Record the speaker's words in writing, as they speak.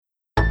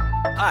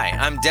Hi,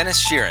 I'm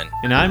Dennis Sheeran.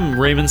 And I'm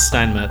Raymond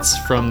Steinmetz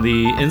from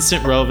the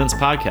Instant Relevance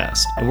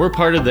Podcast. And we're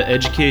part of the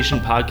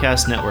Education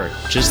Podcast Network,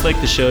 just like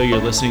the show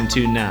you're listening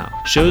to now.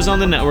 Shows on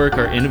the network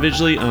are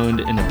individually owned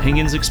and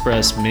opinions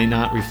expressed may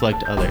not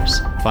reflect others.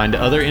 Find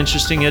other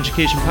interesting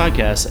education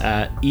podcasts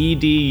at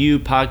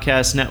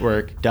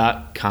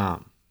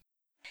edupodcastnetwork.com.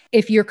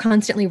 If you're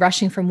constantly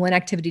rushing from one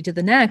activity to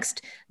the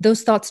next,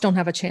 those thoughts don't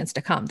have a chance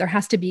to come. There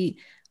has to be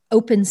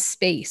open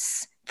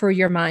space for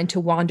your mind to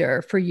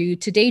wander, for you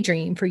to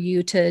daydream, for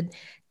you to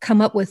come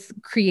up with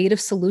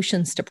creative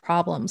solutions to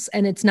problems.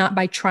 And it's not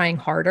by trying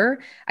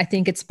harder. I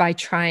think it's by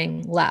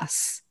trying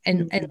less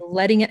and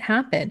letting it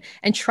happen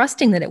and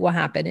trusting that it will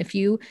happen. If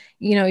you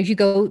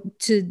go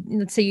to,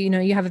 let's say,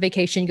 you have a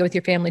vacation, you go with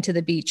your family to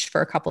the beach for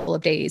a couple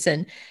of days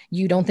and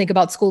you don't think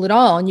about school at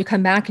all. And you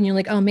come back and you're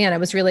like, oh man, I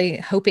was really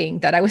hoping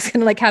that I was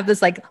going to have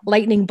this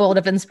lightning bolt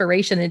of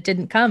inspiration. It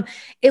didn't come.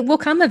 It will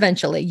come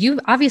eventually. You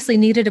obviously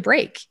needed a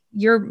break.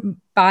 Your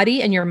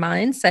body and your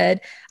mind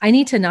said, I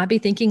need to not be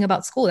thinking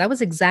about school. That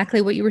was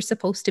exactly what you were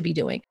supposed to be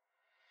doing.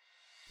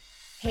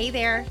 Hey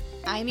there,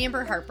 I'm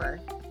Amber Harper,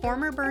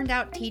 former burned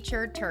out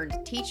teacher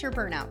turned teacher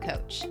burnout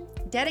coach,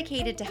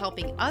 dedicated to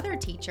helping other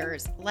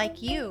teachers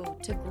like you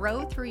to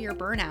grow through your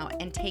burnout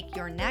and take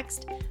your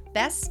next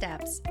best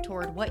steps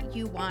toward what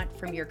you want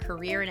from your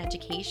career in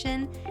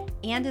education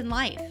and in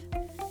life.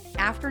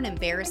 After an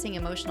embarrassing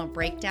emotional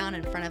breakdown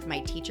in front of my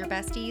teacher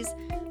besties,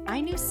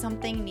 I knew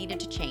something needed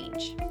to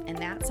change, and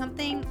that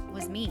something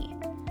was me.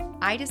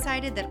 I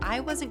decided that I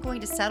wasn't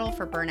going to settle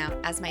for burnout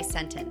as my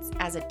sentence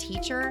as a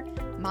teacher,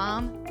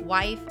 mom,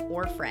 wife,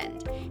 or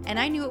friend. And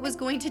I knew it was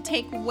going to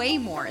take way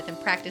more than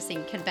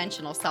practicing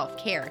conventional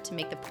self-care to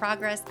make the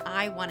progress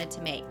I wanted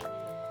to make.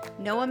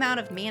 No amount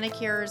of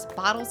manicures,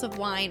 bottles of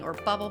wine, or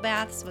bubble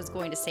baths was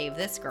going to save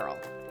this girl.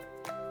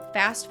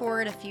 Fast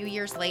forward a few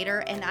years later,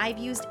 and I've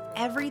used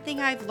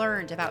everything I've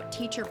learned about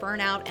teacher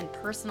burnout and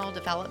personal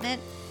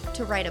development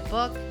to write a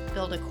book,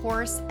 build a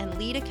course, and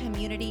lead a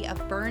community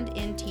of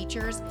burned-in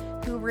teachers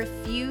who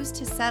refuse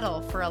to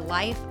settle for a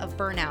life of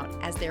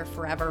burnout as their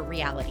forever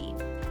reality.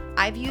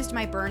 I've used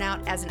my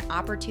burnout as an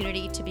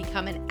opportunity to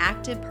become an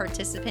active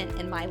participant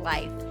in my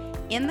life,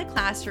 in the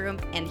classroom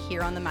and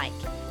here on the mic,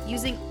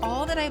 using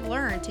all that I've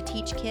learned to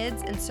teach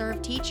kids and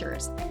serve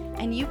teachers.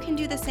 And you can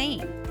do the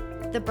same.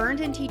 The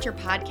Burned In Teacher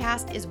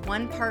podcast is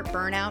one part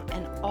burnout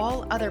and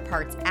all other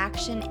parts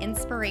action,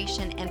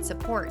 inspiration, and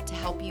support to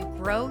help you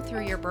grow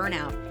through your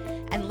burnout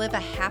and live a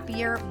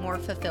happier, more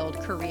fulfilled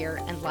career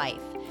and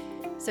life.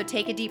 So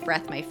take a deep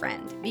breath, my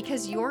friend,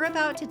 because you're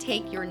about to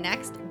take your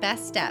next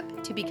best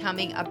step to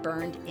becoming a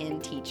burned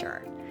in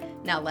teacher.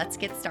 Now let's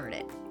get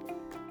started.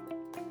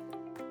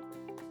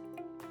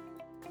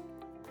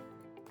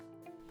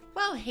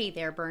 Well, hey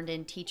there, Burned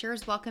In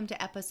Teachers. Welcome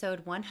to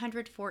episode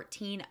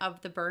 114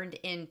 of the Burned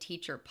In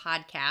Teacher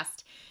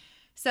podcast.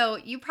 So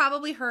you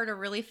probably heard a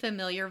really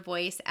familiar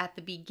voice at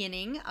the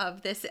beginning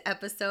of this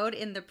episode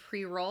in the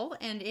pre-roll,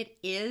 and it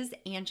is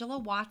Angela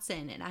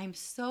Watson, and I'm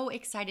so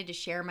excited to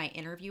share my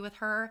interview with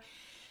her.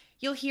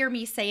 You'll hear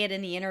me say it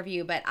in the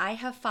interview, but I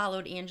have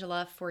followed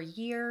Angela for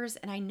years,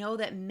 and I know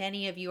that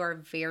many of you are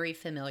very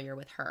familiar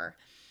with her.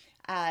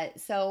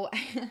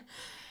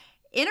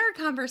 In our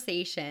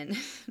conversation,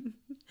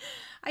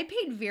 I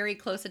paid very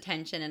close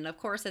attention, and of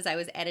course, as I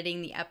was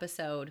editing the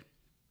episode,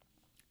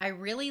 I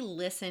really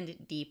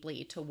listened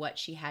deeply to what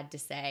she had to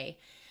say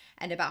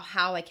and about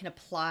how I can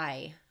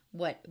apply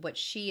what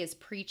she is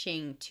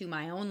preaching to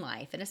my own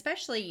life. And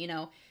especially,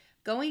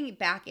 going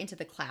back into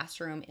the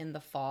classroom in the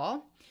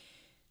fall,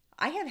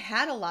 I have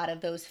had a lot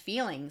of those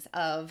feelings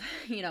of,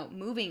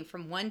 moving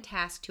from one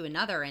task to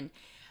another and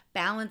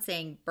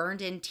balancing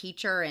burned in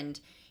teacher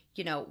and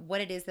what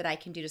it is that I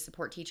can do to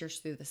support teachers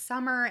through the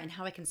summer and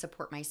how I can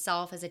support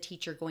myself as a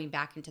teacher going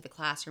back into the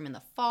classroom in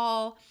the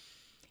fall.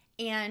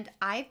 And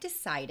I've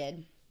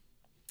decided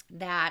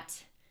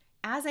that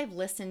as I've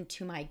listened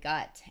to my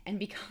gut, and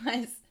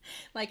because,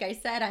 like I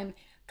said, I'm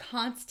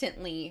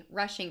constantly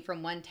rushing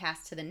from one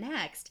task to the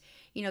next,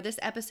 this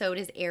episode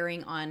is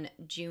airing on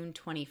June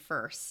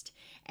 21st.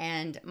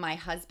 And my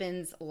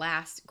husband's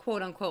last,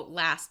 quote unquote,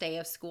 last day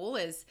of school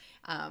is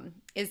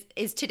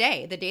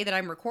today, the day that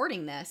I'm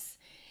recording this.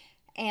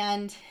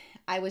 And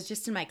I was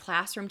just in my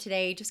classroom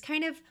today, just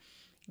kind of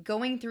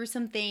going through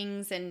some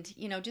things and,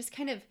 just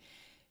kind of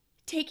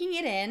taking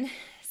it in,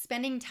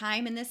 spending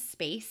time in this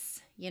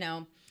space,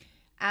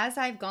 as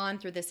I've gone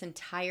through this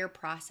entire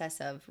process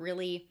of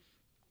really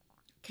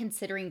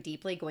considering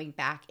deeply going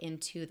back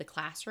into the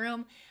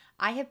classroom,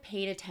 I have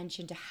paid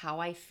attention to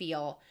how I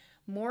feel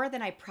more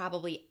than I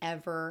probably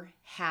ever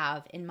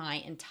have in my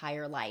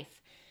entire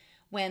life.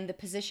 When the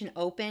position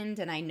opened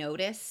and I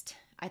noticed,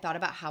 I thought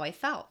about how I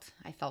felt.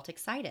 I felt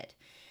excited.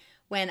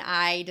 When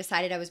I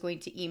decided I was going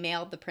to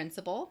email the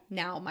principal,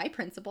 now my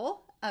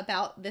principal,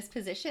 about this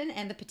position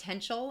and the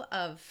potential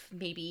of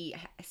maybe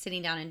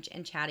sitting down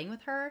and chatting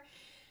with her,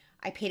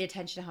 I paid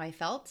attention to how I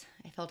felt.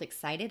 I felt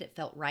excited. It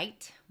felt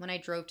right. When I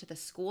drove to the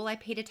school, I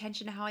paid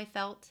attention to how I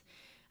felt.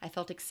 I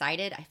felt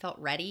excited. I felt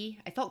ready.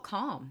 I felt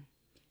calm.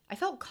 I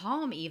felt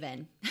calm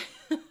even.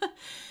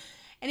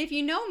 And if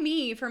you know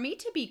me, for me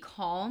to be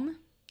calm,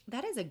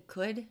 that is a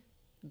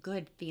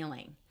good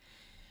feeling.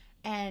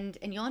 And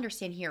you'll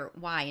understand here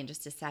why in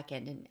just a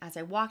second. And as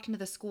I walked into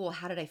the school,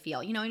 how did I feel?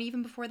 And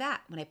even before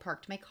that, when I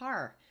parked my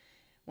car,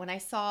 when I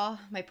saw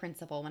my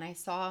principal, when I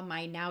saw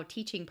my now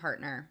teaching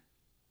partner,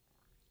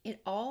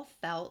 it all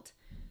felt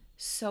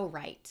so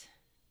right.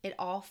 It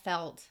all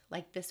felt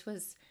like this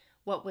was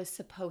what was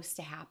supposed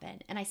to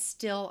happen. And I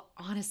still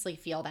honestly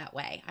feel that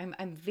way.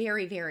 I'm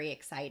very, very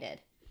excited.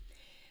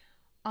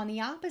 On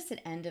the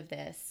opposite end of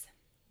this,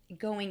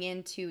 going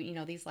into,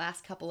 these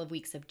last couple of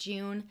weeks of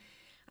June,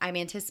 I'm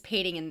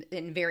anticipating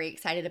and very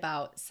excited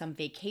about some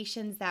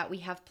vacations that we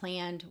have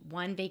planned.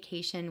 One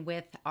vacation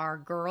with our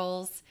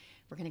girls.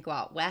 We're going to go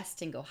out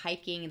west and go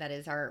hiking. That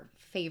is our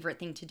favorite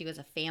thing to do as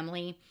a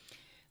family.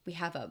 We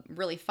have a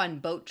really fun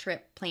boat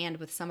trip planned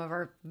with some of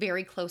our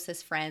very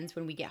closest friends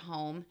when we get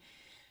home.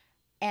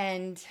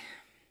 And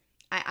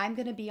I'm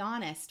going to be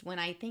honest, when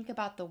I think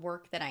about the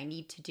work that I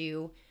need to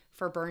do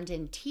for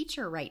Burned-In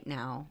Teacher right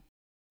now,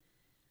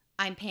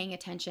 I'm paying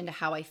attention to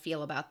how I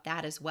feel about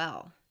that as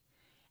well.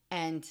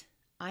 And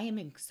I am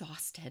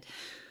exhausted.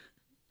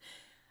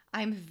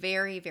 I'm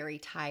very, very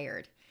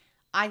tired.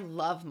 I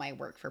love my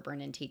work for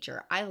Burned-In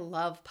Teacher. I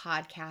love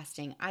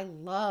podcasting. I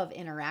love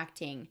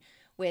interacting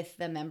with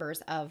the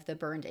members of the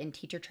Burned-In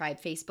Teacher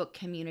Tribe Facebook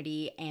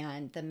community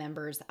and the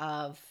members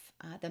of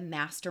the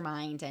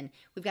mastermind. And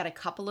we've got a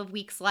couple of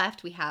weeks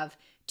left. We have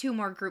 2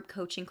 more group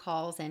coaching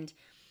calls, and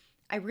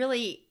I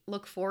really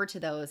look forward to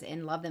those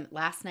and love them.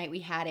 Last night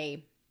we had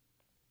a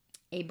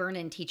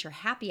Burned-In Teacher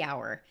happy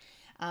hour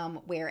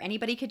where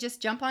anybody could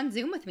just jump on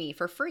Zoom with me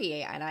for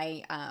free. And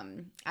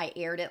I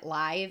aired it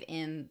live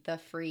in the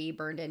free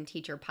Burned-In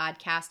Teacher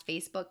podcast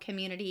Facebook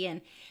community.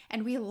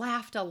 And we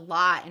laughed a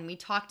lot. And we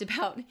talked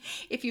about,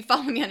 if you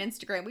follow me on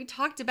Instagram, we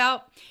talked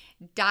about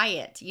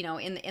diet,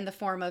 in the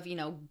form of,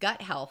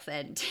 gut health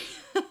and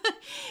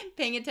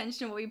paying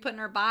attention to what we put in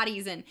our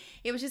bodies. And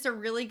it was just a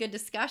really good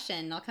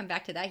discussion. I'll come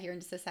back to that here in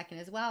just a second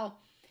as well.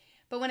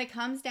 But when it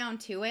comes down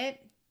to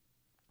it,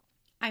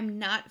 I'm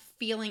not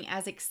feeling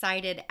as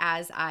excited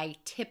as I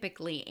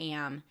typically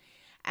am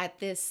at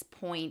this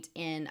point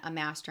in a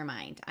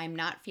mastermind. I'm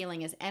not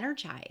feeling as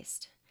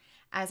energized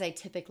as I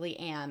typically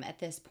am at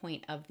this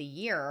point of the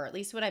year, or at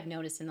least what I've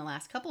noticed in the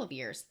last couple of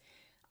years.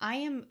 I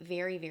am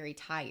very, very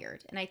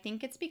tired, and I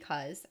think it's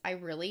because I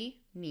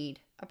really need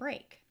a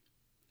break.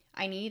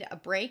 I need a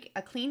break,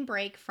 a clean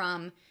break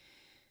from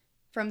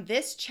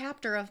this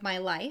chapter of my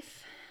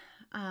life.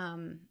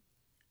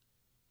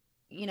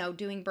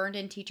 Doing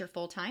Burned-In Teacher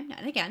full time.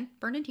 And again,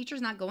 Burned-In Teacher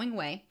is not going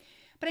away,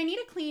 but I need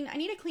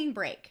a clean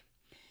break.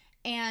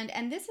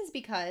 And this is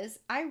because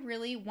I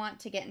really want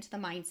to get into the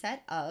mindset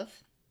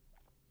of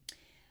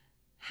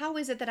how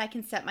is it that I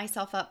can set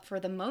myself up for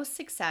the most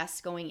success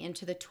going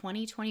into the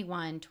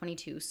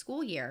 2021-22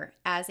 school year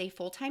as a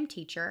full-time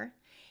teacher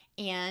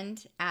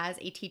and as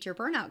a teacher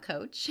burnout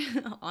coach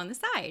on the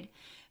side,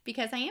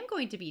 because I am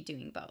going to be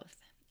doing both.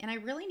 And I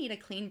really need a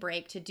clean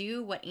break to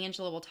do what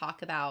Angela will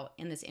talk about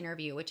in this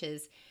interview, which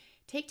is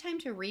take time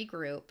to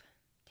regroup,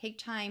 take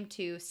time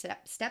to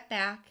step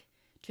back,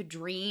 to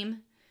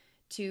dream,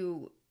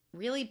 to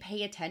really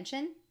pay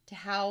attention to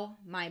how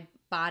my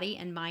body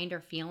and mind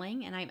are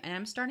feeling. And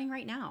I'm starting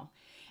right now.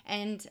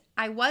 And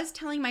I was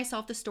telling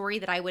myself the story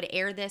that I would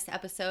air this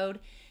episode,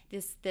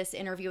 this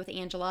interview with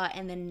Angela,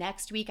 and then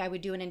next week I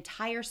would do an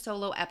entire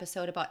solo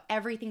episode about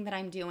everything that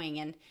I'm doing.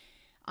 And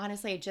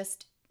honestly, I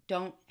just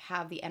don't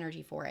have the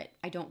energy for it.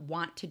 I don't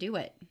want to do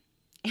it.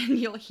 And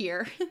you'll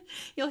hear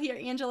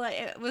Angela.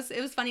 It was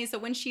funny. So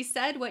when she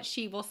said what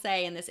she will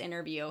say in this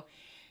interview,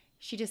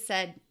 she just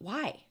said,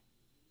 "Why?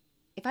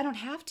 If I don't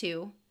have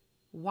to,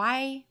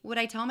 why would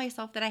I tell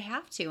myself that I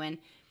have to?" And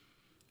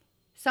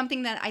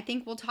something that I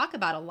think we'll talk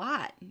about a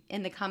lot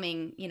in the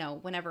coming,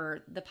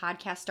 whenever the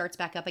podcast starts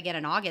back up again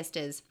in August,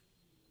 is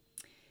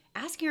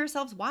asking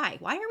ourselves why.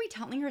 Why are we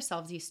telling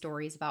ourselves these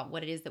stories about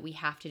what it is that we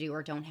have to do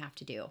or don't have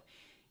to do?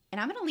 And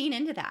I'm going to lean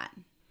into that.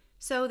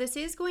 So this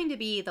is going to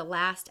be the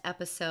last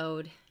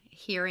episode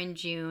here in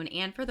June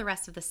and for the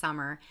rest of the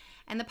summer.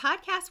 And the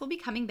podcast will be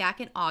coming back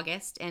in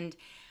August. And,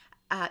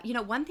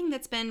 one thing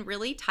that's been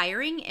really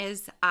tiring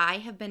is I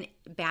have been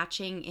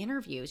batching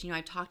interviews.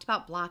 I've talked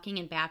about blocking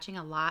and batching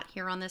a lot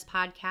here on this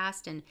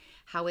podcast and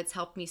how it's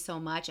helped me so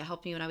much. It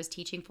helped me when I was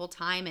teaching full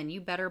time. And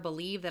you better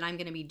believe that I'm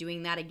going to be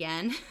doing that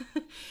again,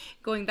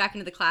 going back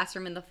into the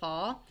classroom in the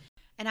fall.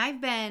 And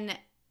I've been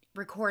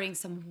recording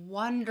some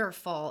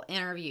wonderful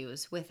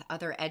interviews with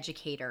other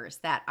educators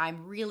that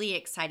I'm really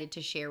excited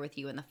to share with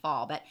you in the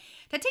fall. But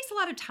that takes a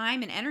lot of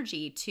time and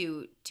energy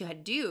to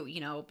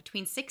do,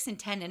 between 6 and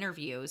 10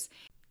 interviews.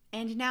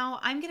 And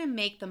now I'm going to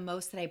make the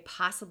most that I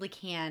possibly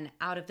can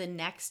out of the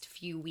next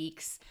few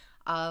weeks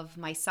of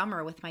my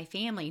summer with my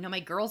family. My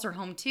girls are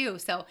home too.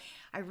 So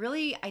I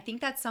think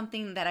that's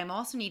something that I'm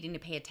also needing to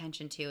pay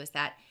attention to, is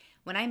that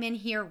when I'm in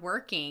here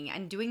working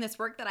and doing this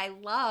work that I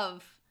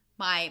love,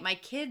 my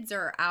kids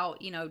are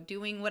out,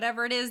 doing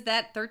whatever it is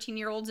that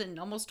 13-year-olds and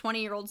almost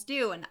 20-year-olds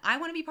do. And I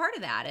want to be part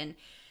of that. And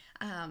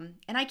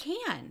I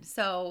can.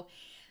 So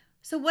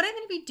So what I'm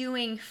going to be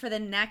doing for the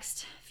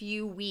next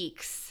few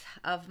weeks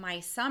of my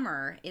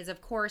summer is, of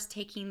course,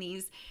 taking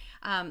these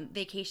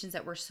vacations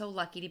that we're so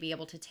lucky to be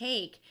able to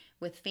take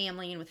with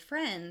family and with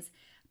friends.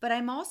 But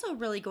I'm also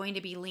really going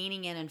to be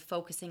leaning in and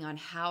focusing on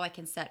how I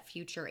can set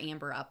future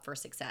Amber up for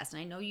success.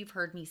 And I know you've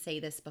heard me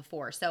say this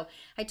before. So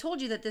I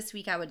told you that this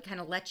week I would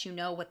kind of let you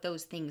know what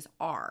those things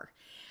are.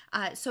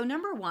 So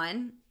number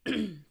one,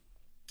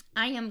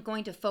 I am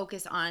going to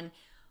focus on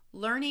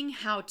learning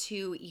how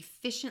to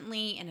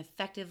efficiently and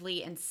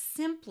effectively and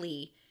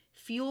simply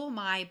fuel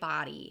my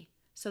body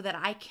so that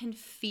I can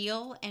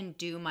feel and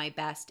do my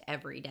best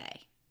every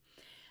day.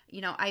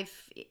 You know,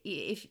 if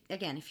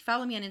you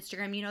follow me on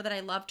Instagram, you know that I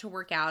love to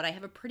work out. I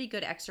have a pretty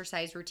good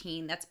exercise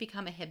routine. That's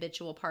become a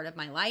habitual part of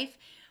my life.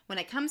 When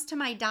it comes to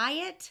my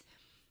diet,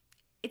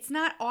 it's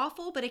not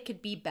awful, but it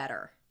could be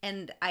better.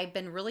 And I've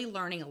been really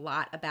learning a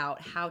lot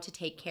about how to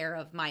take care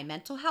of my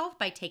mental health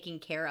by taking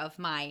care of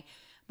my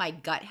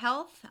gut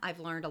health. I've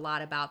learned a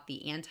lot about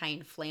the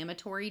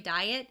anti-inflammatory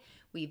diet.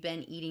 We've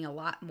been eating a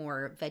lot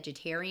more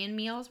vegetarian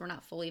meals. We're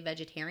not fully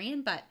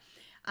vegetarian, but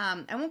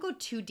I won't go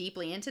too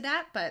deeply into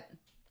that, but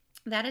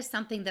that is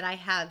something that I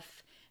have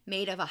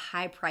made of a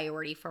high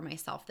priority for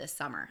myself this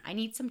summer. I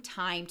need some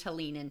time to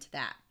lean into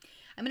that.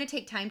 I'm going to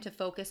take time to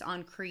focus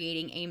on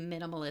creating a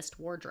minimalist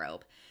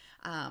wardrobe.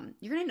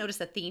 You're going to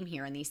notice a theme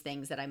here in these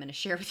things that I'm going to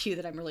share with you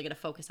that I'm really going to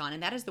focus on,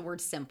 and that is the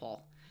word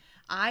simple.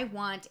 I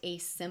want a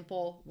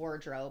simple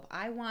wardrobe.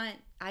 I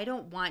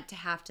don't want to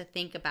have to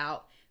think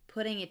about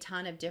putting a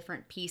ton of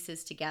different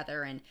pieces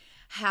together and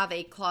have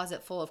a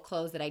closet full of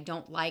clothes that I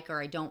don't like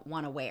or I don't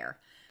want to wear.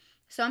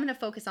 So I'm going to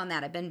focus on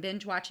that. I've been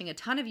binge watching a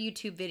ton of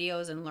YouTube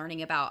videos and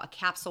learning about a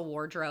capsule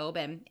wardrobe,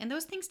 and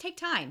those things take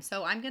time.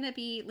 So I'm going to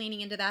be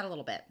leaning into that a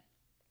little bit.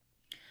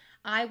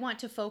 I want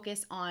to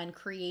focus on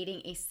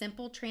creating a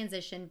simple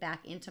transition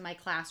back into my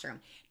classroom,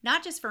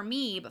 not just for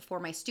me, but for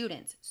my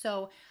students.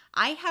 So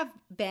I have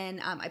been,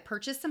 I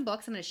purchased some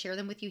books. I'm going to share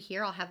them with you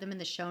here. I'll have them in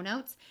the show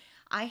notes.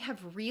 I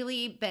have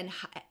really been,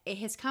 it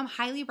has come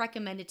highly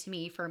recommended to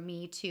me for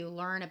me to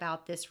learn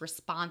about this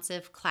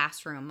responsive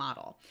classroom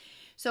model.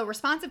 So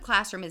responsive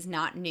classroom is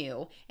not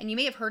new, and you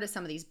may have heard of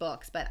some of these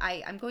books, but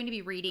I'm going to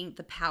be reading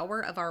The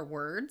Power of Our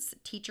Words,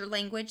 Teacher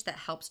Language That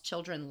Helps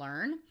Children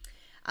Learn.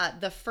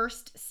 The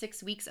First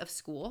 6 Weeks of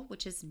School,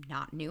 which is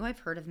not new. I've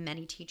heard of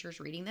many teachers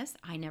reading this.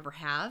 I never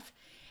have.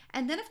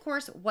 And then, of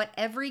course, what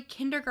every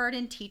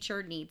kindergarten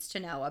teacher needs to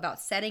know about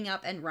setting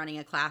up and running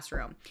a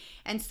classroom.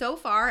 And so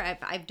far,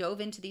 I've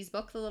dove into these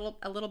books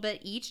a little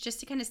bit each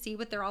just to kind of see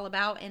what they're all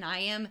about. And I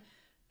am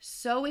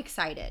so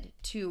excited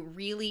to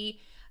really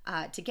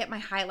to get my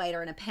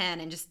highlighter and a pen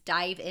and just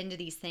dive into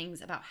these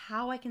things about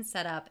how I can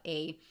set up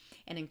an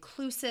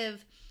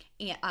inclusive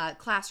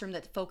classroom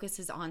that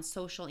focuses on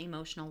social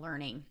emotional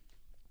learning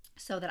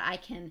so that I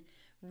can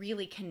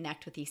really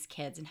connect with these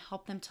kids and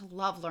help them to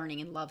love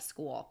learning and love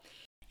school.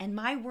 And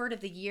my word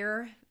of the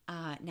year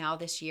now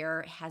this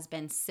year has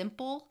been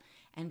simple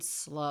and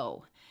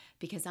slow,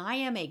 because I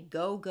am a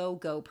go, go,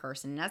 go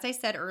person. And as I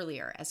said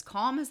earlier, as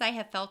calm as I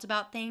have felt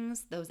about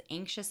things, those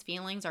anxious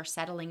feelings are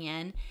settling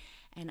in,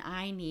 and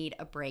I need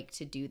a break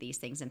to do these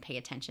things and pay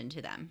attention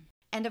to them.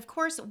 And of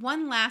course,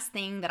 one last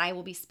thing that I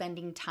will be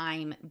spending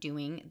time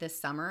doing this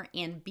summer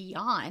and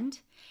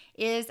beyond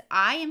is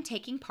I am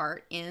taking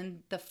part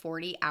in the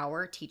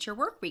 40-Hour Teacher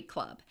Workweek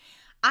Club.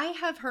 I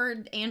have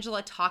heard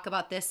Angela talk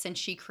about this since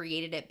she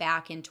created it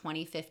back in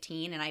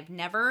 2015, and I've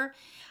never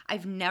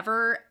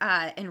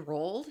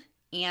enrolled,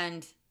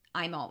 and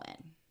I'm all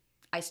in.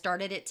 I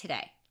started it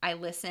today. I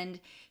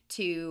listened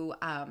to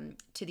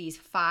these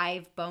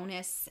 5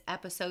 bonus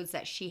episodes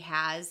that she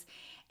has,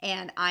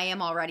 and I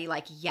am already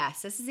like,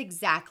 yes, this is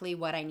exactly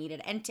what I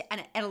needed. And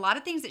a lot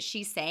of things that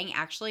she's saying,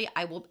 actually,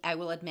 I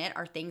will admit,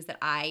 are things that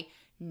I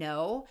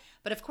know.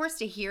 But of course,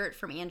 to hear it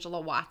from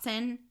Angela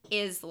Watson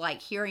is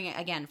like hearing it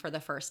again for the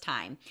first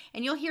time.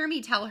 And you'll hear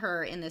me tell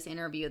her in this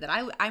interview that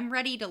I'm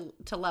ready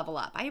to level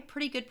up. I have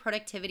pretty good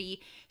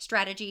productivity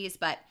strategies,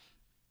 but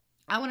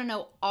I want to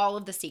know all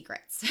of the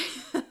secrets.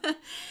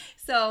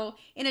 So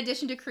in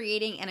addition to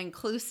creating an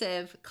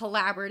inclusive,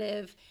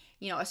 collaborative,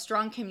 a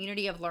strong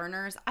community of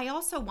learners, I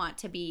also want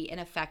to be an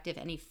effective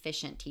and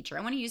efficient teacher.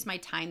 I want to use my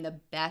time the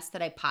best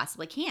that I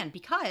possibly can,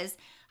 because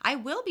I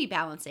will be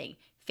balancing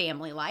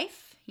family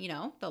life,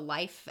 the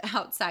life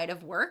outside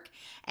of work,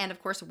 and of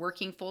course,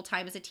 working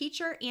full-time as a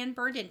teacher and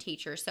burned-in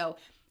teacher. So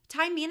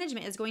time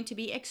management is going to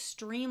be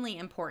extremely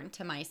important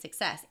to my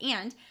success.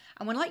 And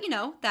I want to let you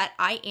know that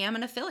I am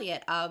an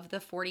affiliate of the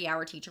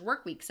 40-Hour Teacher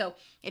Workweek. So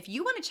if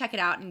you want to check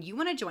it out and you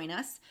want to join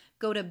us,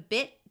 go to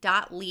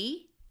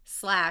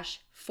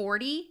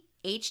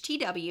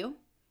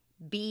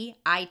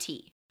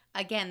bit.ly/40HTWBIT.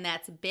 Again,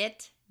 that's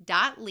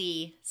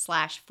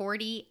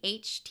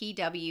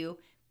bit.ly/40HTWBIT.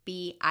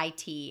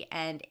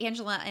 And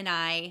Angela and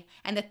I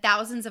and the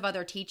thousands of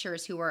other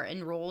teachers who are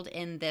enrolled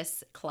in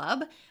this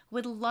club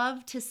would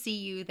love to see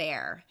you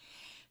there.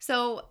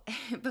 So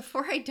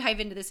before I dive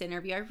into this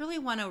interview, I really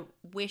want to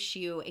wish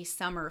you a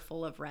summer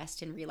full of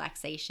rest and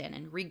relaxation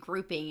and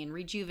regrouping and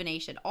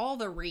rejuvenation, all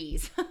the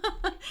re's.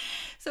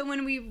 So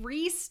when we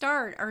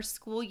restart our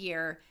school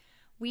year,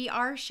 we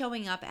are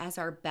showing up as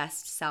our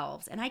best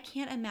selves. And I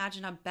can't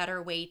imagine a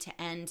better way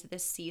to end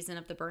this season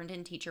of the Burned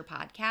In Teacher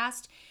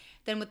podcast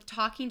than with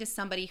talking to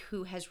somebody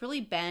who has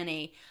really been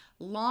a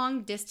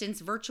long distance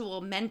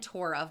virtual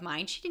mentor of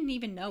mine. She didn't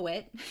even know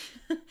it.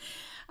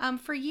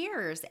 For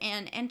years,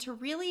 and to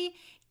really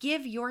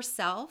give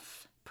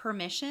yourself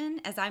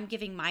permission, as I'm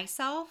giving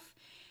myself,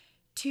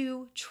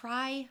 to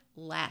try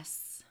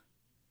less.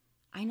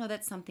 I know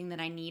that's something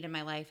that I need in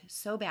my life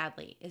so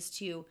badly, is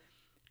to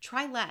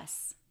try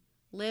less,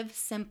 live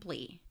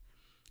simply,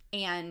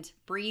 and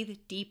breathe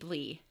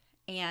deeply,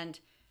 and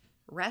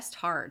rest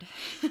hard,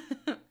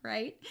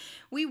 right?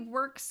 We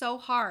work so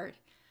hard.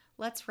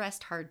 Let's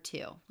rest hard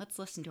too. Let's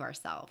listen to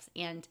ourselves.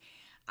 And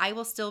I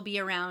will still be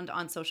around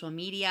on social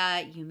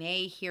media. You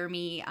may hear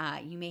me,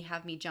 you may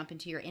have me jump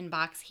into your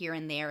inbox here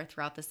and there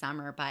throughout the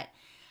summer, but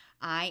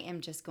I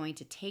am just going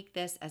to take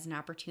this as an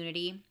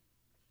opportunity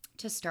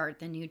to start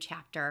the new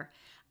chapter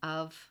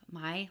of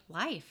my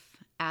life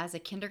as a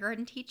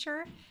kindergarten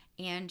teacher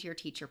and your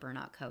teacher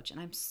burnout coach. And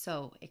I'm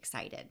so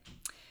excited.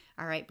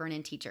 All right,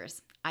 Burn-In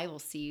teachers, I will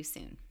see you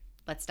soon.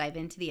 Let's dive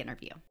into the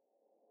interview.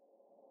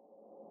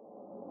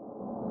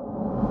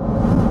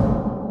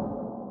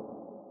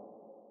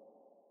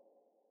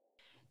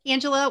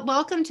 Angela,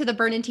 welcome to the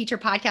Burn-In Teacher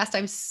podcast.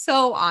 I'm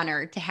so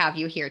honored to have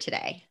you here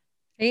today.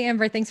 Hey,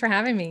 Amber, thanks for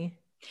having me.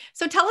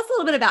 So tell us a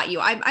little bit about you.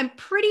 I'm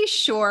pretty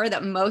sure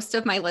that most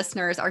of my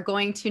listeners are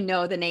going to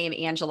know the name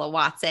Angela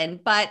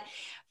Watson, but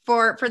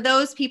for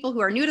those people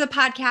who are new to the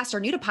podcast or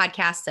new to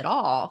podcasts at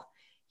all,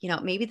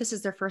 maybe this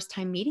is their first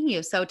time meeting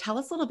you. So tell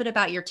us a little bit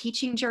about your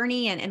teaching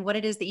journey and what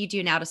it is that you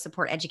do now to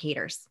support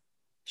educators.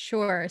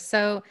 Sure.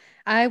 So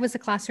I was a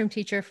classroom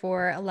teacher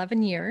for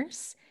 11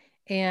 years.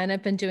 And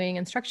I've been doing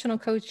instructional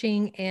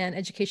coaching and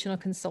educational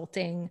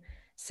consulting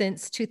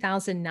since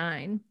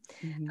 2009.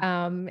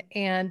 Mm-hmm.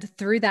 And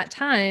through that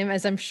time,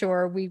 as I'm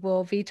sure we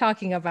will be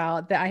talking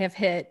about, that I have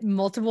hit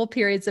multiple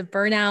periods of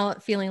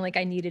burnout, feeling like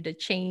I needed a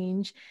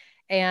change.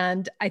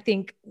 And I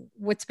think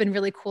what's been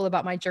really cool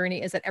about my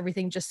journey is that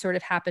everything just sort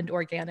of happened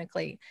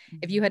organically. Mm-hmm.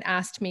 If you had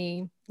asked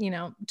me,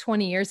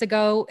 20 years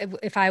ago,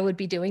 if I would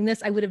be doing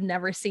this, I would have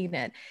never seen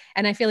it.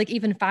 And I feel like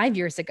even 5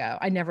 years ago,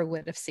 I never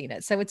would have seen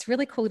it. So it's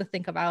really cool to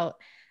think about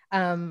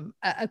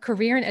a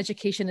career in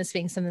education as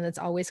being something that's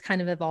always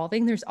kind of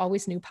evolving. There's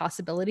always new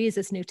possibilities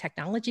as new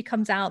technology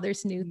comes out.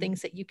 There's new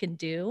things that you can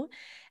do,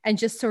 and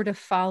just sort of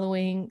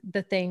following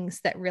the things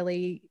that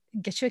really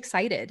get you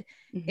excited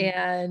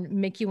and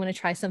make you want to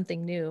try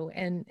something new.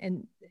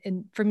 And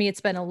for me,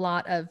 it's been a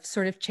lot of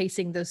sort of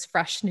chasing those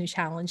fresh new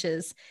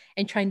challenges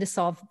and trying to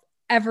solve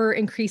ever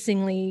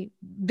increasingly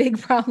big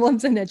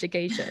problems in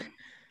education.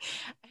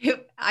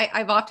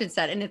 I've often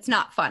said, and it's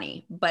not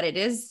funny, but it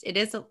is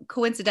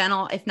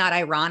coincidental, if not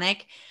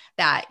ironic,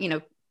 that,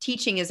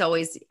 teaching is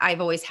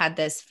I've always had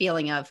this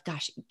feeling of,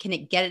 gosh, can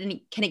it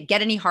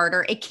get any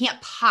harder? It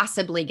can't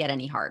possibly get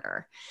any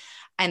harder.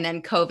 And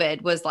then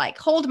COVID was like,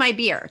 hold my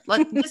beer.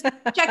 Let's just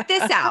check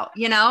this out,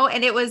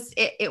 and it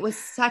was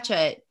such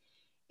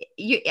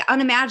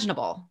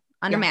unimaginable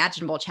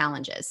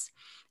challenges.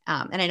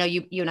 And I know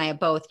you and I have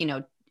both,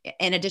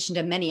 in addition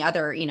to many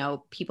other,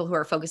 people who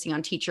are focusing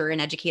on teacher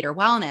and educator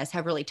wellness,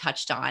 have really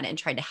touched on and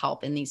tried to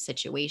help in these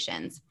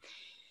situations.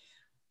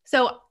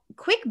 So,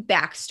 quick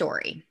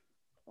backstory.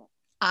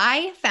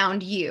 I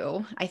found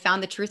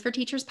the Truth for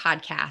Teachers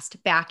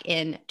podcast back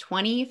in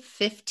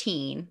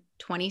 2015,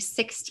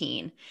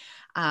 2016.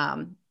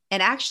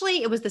 And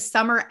actually, it was the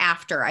summer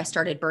after I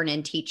started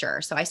Burn-In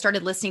Teacher. So I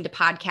started listening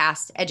to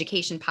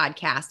education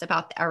podcasts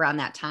around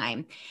that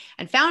time,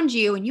 and found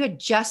you, and you had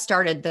just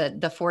started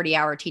the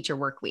 40-hour teacher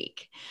work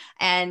week.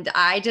 And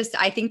I just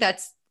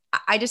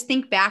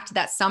think back to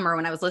that summer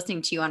when I was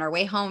listening to you on our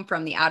way home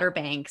from the Outer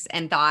Banks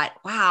and thought,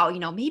 wow,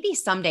 maybe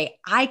someday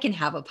I can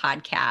have a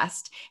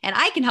podcast and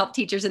I can help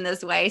teachers in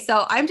this way.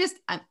 So I'm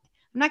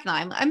not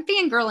gonna lie, I'm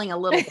fangirling a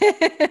little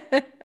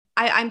bit.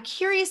 I'm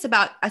curious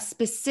about a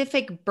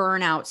specific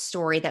burnout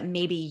story that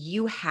maybe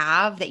you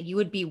have that you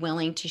would be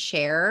willing to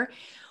share,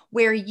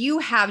 where you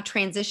have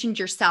transitioned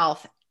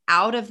yourself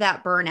out of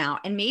that burnout.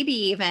 And maybe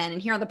even,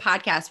 and here on the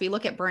podcast, we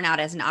look at burnout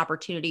as an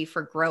opportunity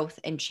for growth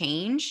and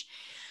change,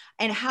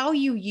 and how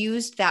you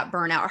used that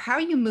burnout or how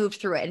you moved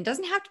through it. And it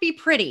doesn't have to be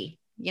pretty.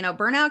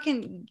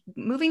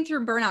 Moving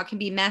through burnout can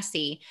be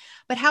messy,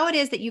 but how it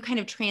is that you kind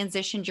of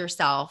transitioned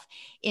yourself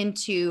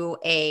into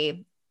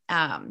a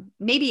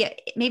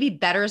maybe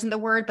better isn't the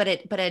word, but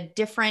a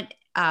different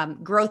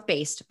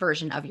growth-based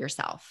version of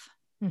yourself.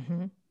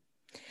 Mm-hmm.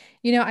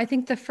 I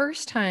think the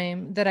first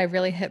time that I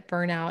really hit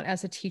burnout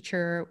as a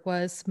teacher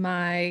was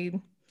my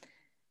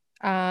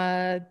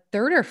third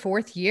or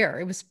fourth year.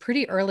 It was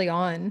pretty early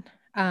on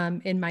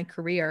in my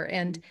career.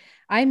 And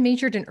I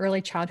majored in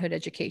early childhood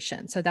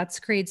education. So that's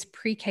grades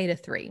pre-K to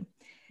 3.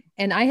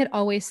 And I had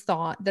always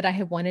thought that I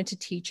had wanted to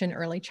teach in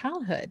early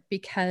childhood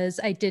because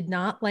I did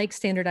not like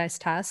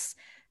standardized tests.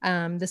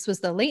 This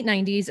was the late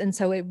 90s. And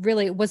so it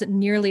wasn't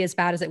nearly as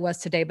bad as it was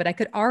today, but I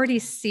could already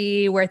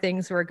see where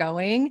things were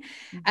going.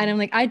 And I'm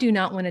like, I do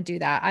not want to do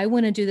that. I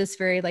want to do this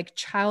very like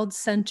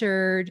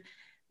child-centered,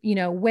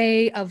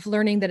 way of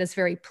learning that is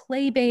very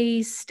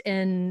play-based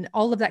and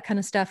all of that kind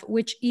of stuff,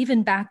 which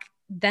even back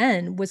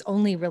then was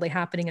only really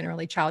happening in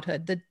early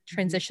childhood. The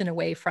transition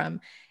away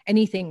from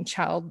anything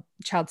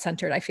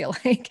child-centered, I feel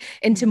like,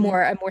 into a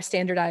more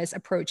standardized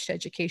approach to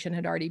education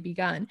had already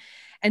begun.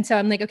 And so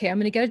I'm like, okay, I'm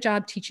going to get a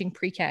job teaching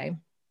pre-K.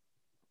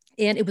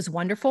 And it was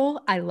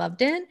wonderful. I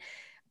loved it.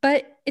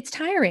 But it's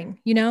tiring.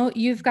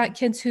 You've got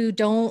kids who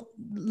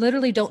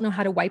literally don't know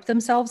how to wipe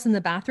themselves in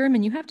the bathroom,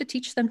 and you have to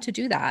teach them to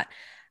do that.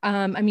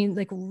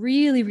 Like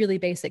really, really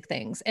basic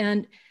things.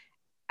 And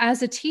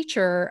as a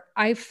teacher,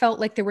 I felt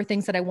like there were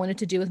things that I wanted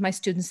to do with my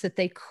students that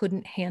they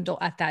couldn't handle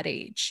at that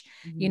age.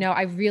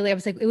 I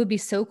was like, it would be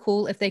so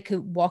cool if they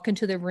could walk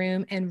into the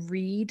room and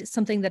read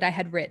something that I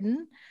had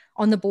written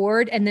on the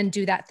board and then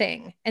do that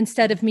thing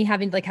instead of me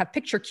having to like have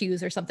picture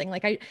cues or something.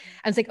 Like I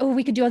was like, oh,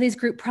 we could do all these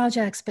group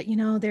projects, but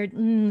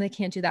they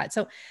can't do that.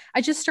 So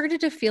I just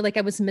started to feel like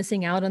I was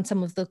missing out on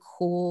some of the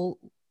cool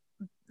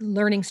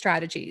learning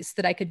strategies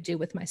that I could do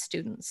with my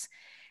students.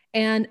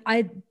 And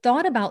I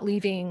thought about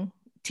leaving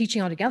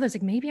teaching altogether. It's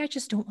like, maybe I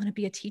just don't want to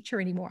be a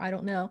teacher anymore. I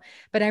don't know.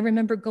 But I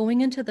remember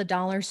going into the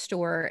dollar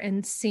store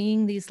and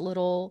seeing these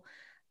little,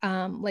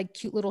 like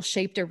cute little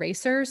shaped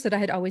erasers that I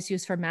had always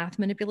used for math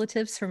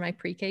manipulatives for my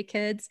pre-K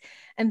kids,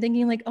 and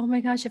thinking like, oh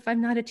my gosh, if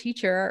I'm not a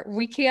teacher,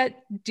 we can't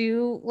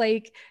do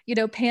like,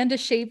 panda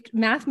shaped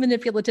math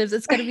manipulatives.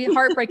 It's going to be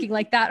heartbreaking.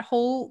 Like that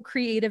whole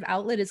creative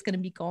outlet is going to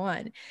be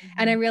gone.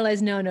 And I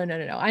realized, no.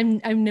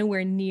 I'm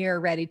nowhere near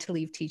ready to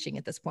leave teaching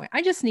at this point.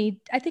 I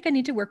think I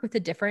need to work with a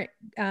different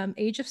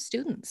age of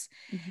students.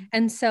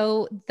 And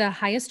so the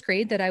highest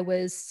grade that I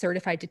was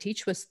certified to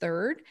teach was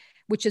third,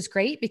 which is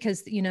great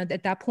because,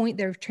 at that point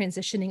they're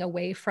transitioning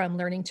away from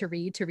learning to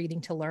read to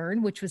reading to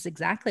learn, which was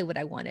exactly what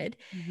I wanted.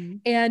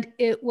 And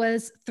it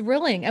was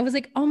thrilling. I was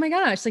like, oh my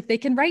gosh, like they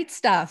can write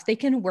stuff, they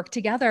can work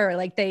together.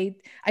 Like I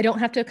don't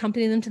have to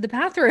accompany them to the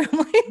bathroom.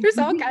 Like there's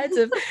all kinds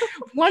of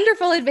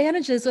wonderful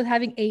advantages with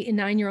having 8 and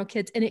 9-year-old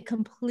kids. And it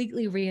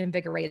completely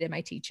reinvigorated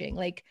my teaching.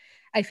 Like,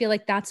 I feel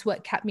like that's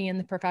what kept me in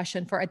the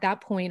profession for, at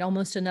that point,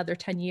 almost another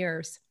 10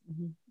 years.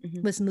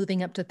 Was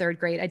moving up to third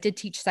grade. I did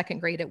teach second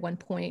grade at one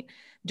point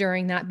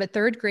during that, but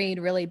third grade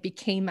really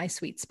became my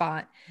sweet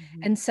spot.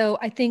 And so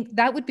I think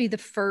that would be the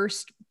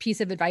first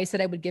piece of advice that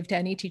I would give to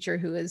any teacher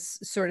who is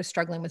sort of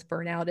struggling with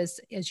burnout,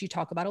 as you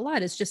talk about a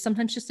lot, is just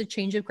sometimes just a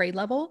change of grade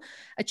level,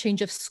 a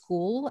change of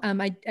school.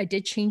 I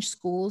did change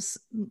schools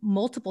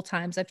multiple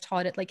times. I've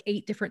taught at like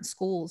 8 different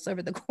schools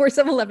over the course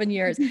of 11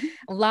 years,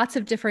 lots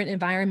of different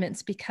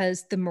environments,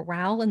 because the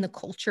morale and the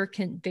culture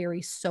can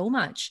vary so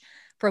much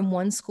from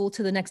one school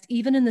to the next,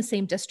 even in the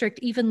same district,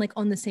 even like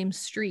on the same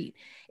street.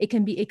 It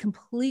can be a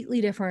completely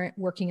different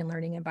working and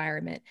learning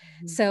environment.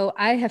 So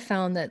I have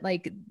found that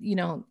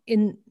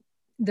in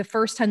the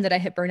first time that I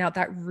hit burnout,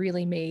 that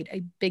really made a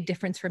big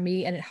difference for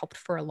me, and it helped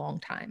for a long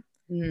time.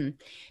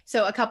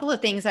 So a couple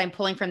of things I'm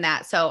pulling from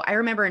that. So I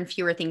remember in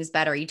Fewer Things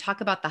Better, you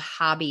talk about the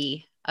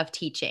hobby of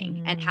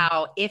teaching and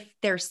how if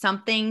there's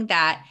something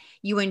that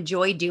you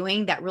enjoy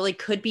doing that really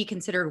could be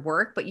considered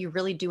work, but you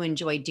really do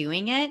enjoy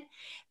doing it,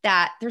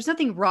 that there's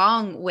nothing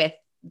wrong with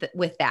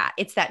that.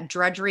 It's that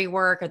drudgery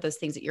work, or those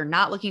things that you're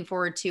not looking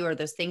forward to, or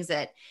those things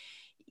that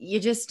you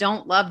just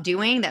don't love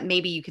doing, that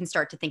maybe you can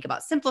start to think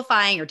about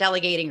simplifying or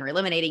delegating or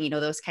eliminating,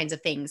 those kinds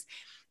of things.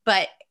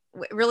 But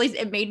really,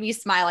 it made me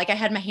smile. Like I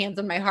had my hands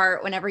on my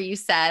heart whenever you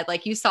said,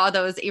 like you saw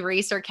those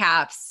eraser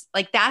caps,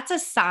 like that's a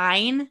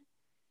sign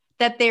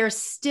that there's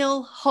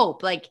still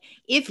hope. Like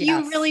if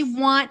you really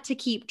want to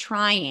keep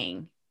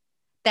trying,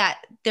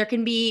 that there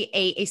can be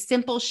a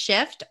simple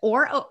shift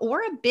or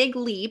a big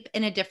leap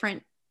in a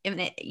different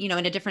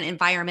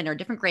environment or a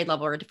different grade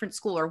level or a different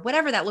school or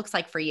whatever that looks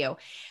like for you,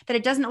 that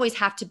it doesn't always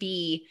have to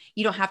be,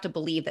 you don't have to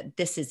believe that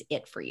this is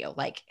it for you.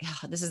 Like,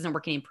 this isn't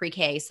working in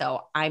pre-K,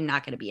 so I'm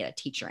not going to be a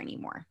teacher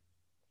anymore.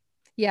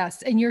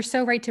 Yes. And you're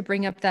so right to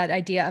bring up that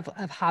idea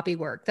of hobby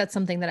work. That's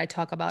something that I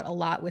talk about a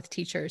lot with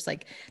teachers.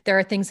 Like there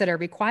are things that are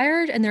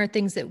required and there are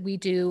things that we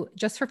do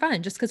just for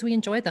fun, just because we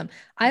enjoy them.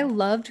 I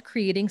loved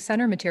creating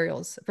center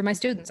materials for my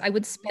students. I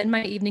would spend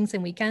my evenings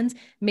and weekends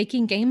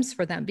making games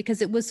for them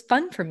because it was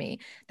fun for me.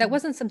 That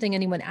wasn't something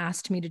anyone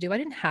asked me to do. I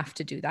didn't have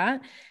to do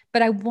that,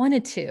 but I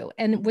wanted to.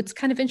 And what's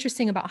kind of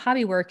interesting about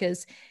hobby work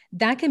is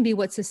that can be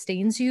what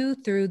sustains you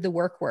through the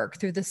work,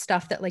 through the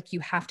stuff that like you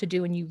have to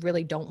do and you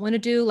really don't want to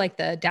do, like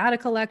the data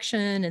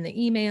collection and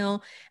the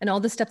email and all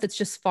the stuff that's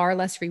just far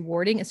less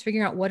rewarding. Is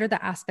figuring out what are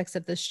the aspects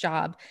of this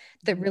job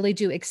that really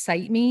do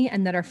excite me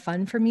and that are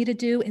fun for me to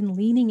do, and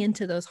leaning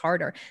into those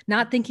harder,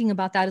 not thinking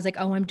about that as like,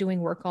 oh, I'm doing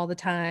work all the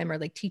time or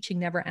like teaching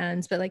never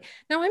ends, but like,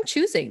 no, I'm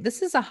choosing,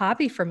 this is a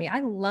hobby for me.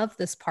 I love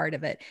this part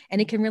of it and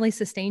it can really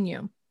sustain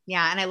you.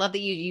 Yeah. And I love that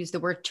you use the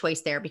word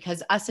choice there,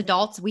 because us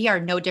adults, we are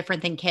no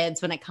different than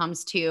kids when it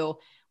comes to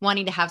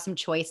wanting to have some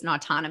choice and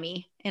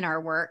autonomy in our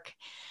work.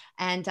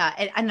 And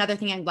another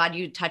thing I'm glad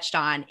you touched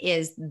on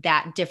is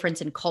that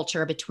difference in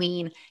culture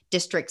between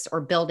districts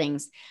or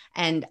buildings.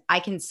 And I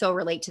can so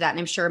relate to that. And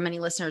I'm sure many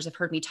listeners have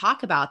heard me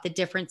talk about the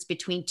difference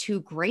between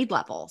two grade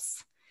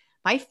levels.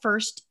 My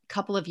first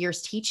couple of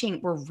years teaching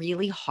were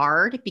really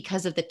hard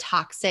because of the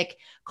toxic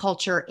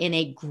culture in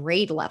a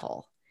grade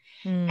level.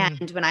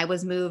 And when I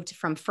was moved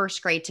from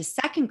first grade to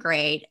second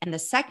grade, and the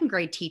second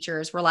grade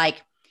teachers were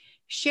like,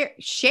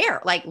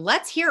 share, like,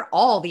 let's hear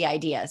all the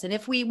ideas. And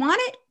if we want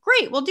it,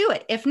 great, we'll do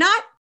it. If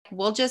not,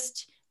 we'll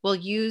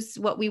use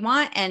what we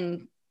want.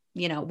 And,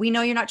 we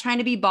know you're not trying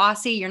to be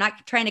bossy. You're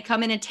not trying to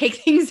come in and take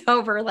things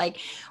over. Like,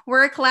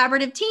 we're a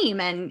collaborative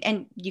team,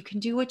 and you can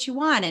do what you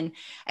want. And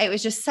it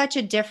was just such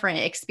a different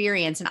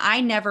experience. And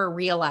I never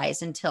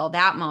realized until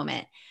that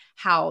moment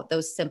how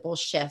those simple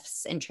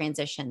shifts and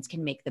transitions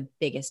can make the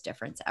biggest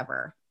difference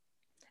ever.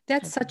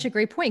 That's such a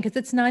great point, because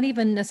it's not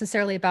even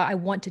necessarily about I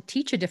want to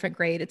teach a different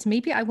grade. It's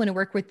maybe I want to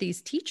work with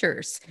these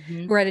teachers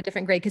who are at a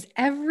different grade, because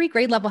every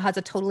grade level has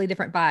a totally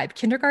different vibe.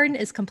 Kindergarten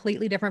is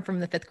completely different from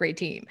the fifth grade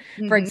team,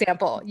 for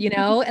example,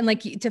 and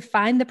like to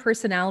find the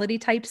personality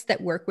types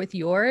that work with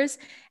yours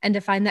and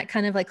to find that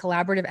kind of like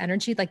collaborative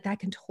energy, like that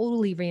can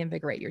totally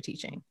reinvigorate your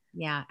teaching.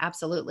 Yeah,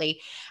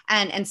 absolutely.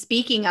 And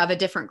speaking of a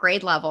different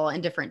grade level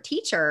and different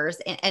teachers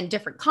and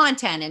different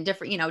content and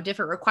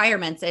different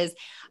requirements, is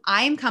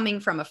I'm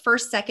coming from a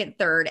first, second,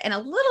 third, and a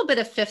little bit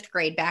of fifth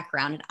grade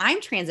background, and I'm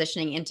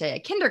transitioning into a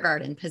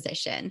kindergarten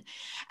position.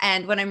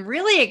 And what I'm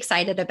really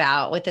excited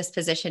about with this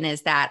position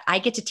is that I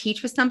get to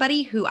teach with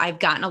somebody who I've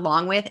gotten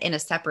along with in a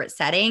separate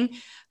setting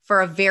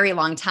for a very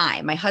long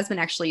time. My husband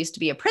actually used to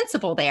be a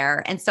principal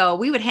there. And so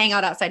we would hang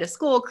out outside of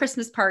school,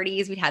 Christmas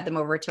parties, we'd had them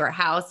over to our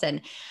house.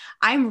 And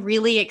I'm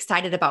really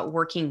excited about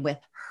working with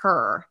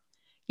her.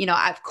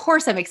 Of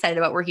course I'm excited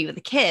about working with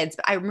the kids,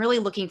 but I'm really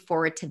looking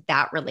forward to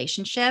that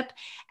relationship.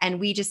 And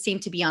we just seem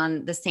to be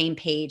on the same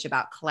page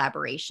about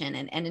collaboration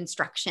and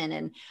instruction.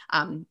 And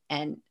I'm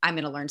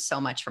going to learn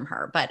so much from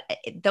her, but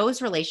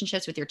those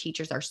relationships with your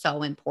teachers are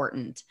so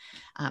important.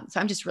 So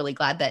I'm just really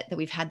glad that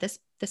we've had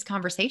this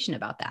conversation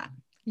about that.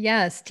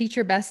 Yes.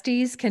 Teacher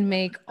besties can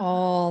make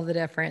all the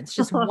difference.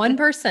 Just one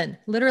person,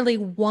 literally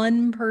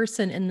one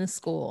person in the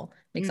school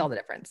makes all the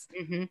difference.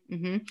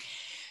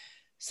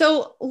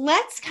 So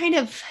let's kind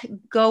of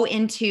go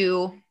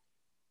into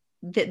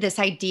this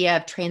idea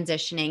of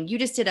transitioning. You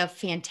just did a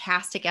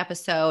fantastic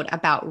episode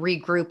about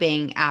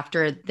regrouping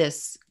after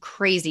this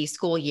crazy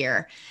school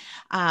year,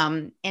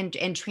 and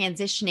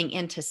transitioning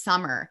into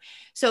summer.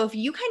 So if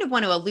you kind of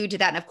want to allude to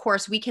that, and of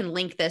course we can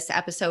link this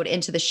episode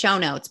into the show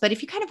notes, but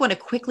if you kind of want to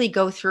quickly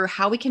go through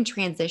how we can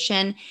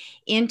transition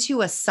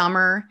into a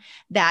summer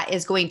that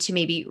is going to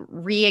maybe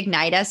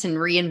reignite us and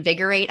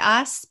reinvigorate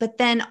us. But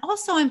then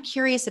also I'm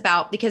curious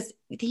about, because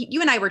you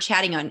and I were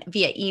chatting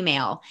via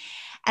email,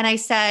 and I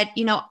said,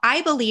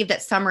 I believe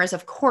that summer is,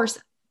 of course,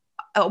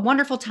 a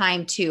wonderful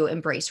time to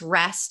embrace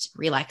rest,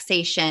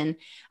 relaxation,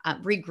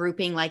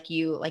 regrouping, like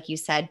you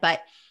said.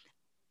 But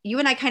you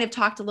and I kind of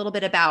talked a little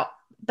bit about,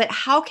 but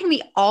how can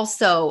we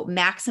also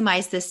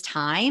maximize this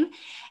time?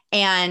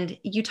 And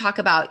you talk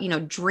about,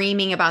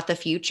 dreaming about the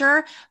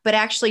future, but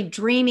actually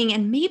dreaming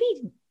and maybe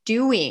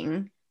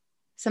doing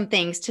some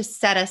things to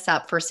set us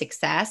up for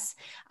success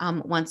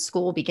once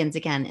school begins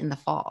again in the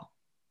fall.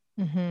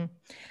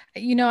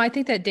 I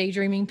think that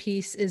daydreaming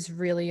piece is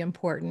really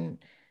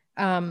important,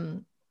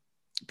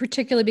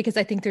 particularly because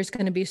I think there's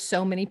going to be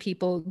so many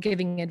people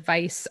giving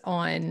advice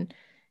on,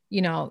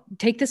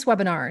 take this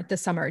webinar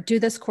this summer, do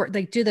this course,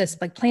 do this,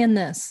 plan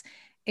this.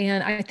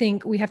 And I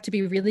think we have to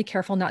be really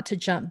careful not to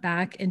jump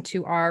back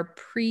into our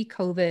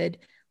pre-COVID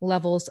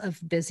levels of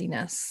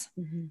busyness.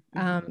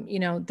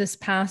 This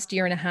past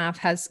year and a half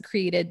has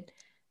created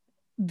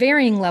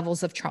varying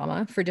levels of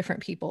trauma for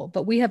different people,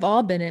 but we have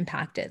all been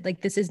impacted.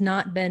 Like, this has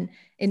not been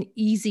an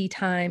easy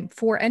time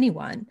for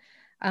anyone.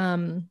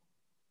 And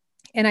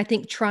I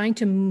think trying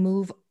to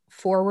move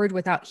forward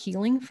without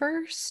healing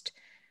first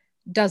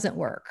doesn't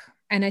work.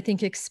 And I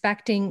think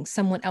expecting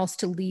someone else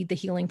to lead the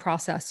healing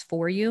process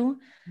for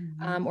you,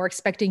 or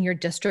expecting your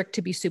district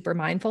to be super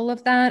mindful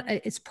of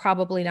that, is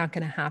probably not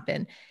going to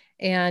happen.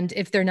 And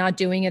if they're not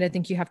doing it, I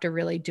think you have to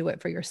really do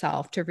it for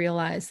yourself to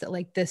realize that,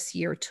 like, this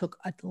year took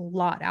a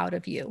lot out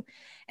of you,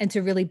 and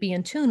to really be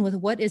in tune with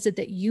what is it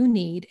that you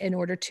need in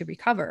order to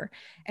recover.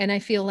 And I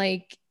feel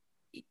like,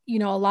 a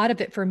lot of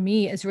it for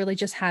me is really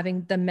just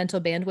having the mental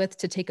bandwidth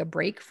to take a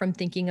break from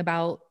thinking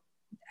about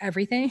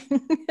everything.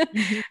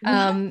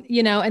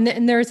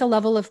 And there's a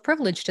level of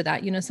privilege to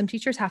that. Some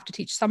teachers have to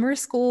teach summer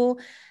school,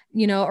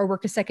 or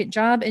work a second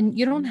job, and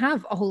you don't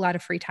have a whole lot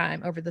of free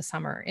time over the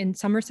summer. And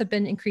summers have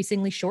been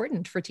increasingly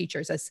shortened for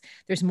teachers as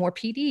there's more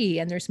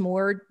PD and there's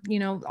more,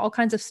 all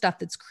kinds of stuff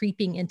that's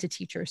creeping into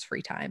teachers'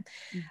 free time.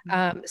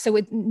 So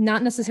it's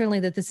not necessarily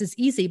that this is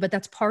easy, but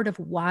that's part of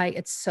why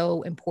it's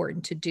so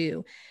important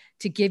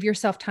to give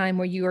yourself time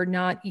where you are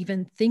not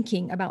even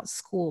thinking about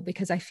school.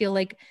 Because I feel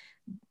like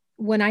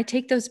when I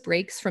take those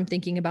breaks from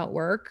thinking about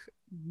work,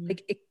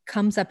 like it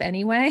comes up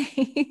anyway.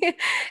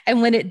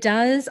 And when it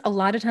does, a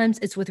lot of times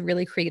it's with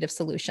really creative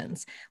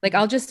solutions. Like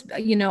I'll just,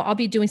 I'll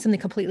be doing something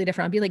completely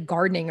different. I'll be like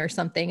gardening or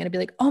something. And I'd be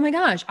like, oh my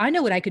gosh, I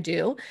know what I could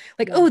do.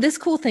 Like, oh, this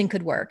cool thing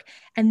could work.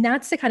 And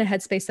that's the kind of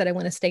headspace that I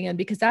want to stay in,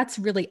 because that's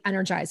really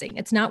energizing.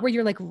 It's not where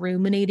you're like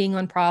ruminating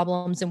on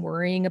problems and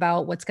worrying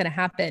about what's going to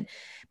happen,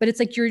 but it's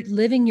like you're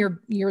living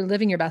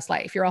your best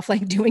life. You're off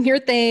like doing your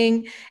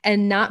thing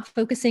and not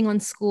focusing on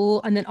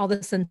school. And then all of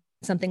a sudden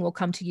something will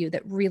come to you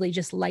that really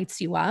just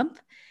lights you up.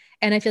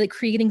 And I feel like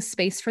creating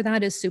space for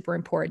that is super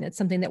important. It's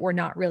something that we're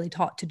not really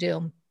taught to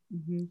do.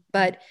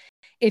 But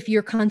if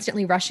you're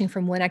constantly rushing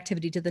from one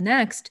activity to the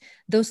next,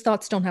 those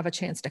thoughts don't have a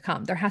chance to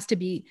come. There has to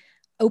be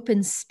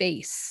open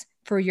space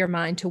for your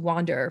mind to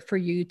wander, for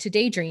you to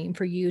daydream,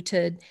 for you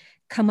to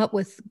come up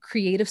with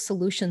creative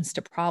solutions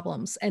to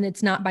problems. And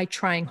it's not by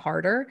trying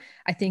harder.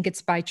 I think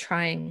it's by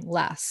trying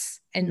less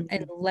and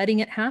letting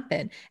it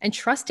happen and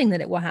trusting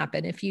that it will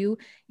happen. If you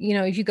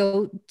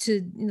go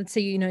to, let's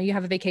say, you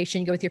have a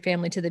vacation, you go with your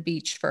family to the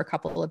beach for a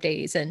couple of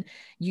days and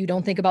you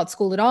don't think about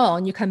school at all.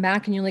 And you come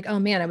back and you're like, oh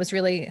man, I was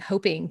really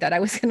hoping that I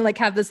was going to like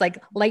have this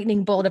like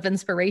lightning bolt of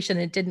inspiration.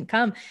 And it didn't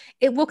come.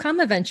 It will come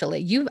eventually.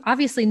 You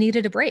obviously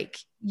needed a break.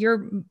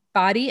 Your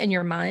body and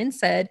your mind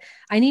said,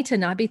 I need to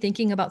not be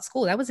thinking about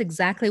school. That was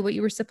exactly what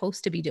you were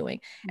supposed to be doing.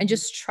 And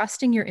just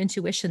trusting your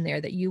intuition there,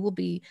 that you will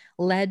be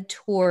led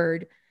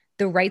toward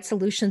the right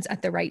solutions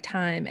at the right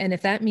time. And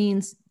if that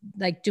means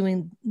like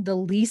doing the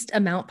least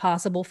amount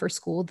possible for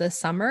school this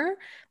summer,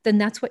 then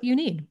that's what you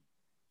need.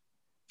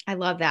 I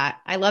love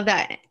that. I love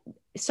that.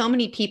 So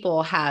many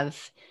people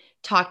have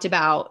talked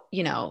about,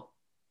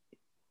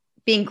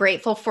 being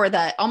grateful for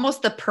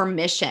almost the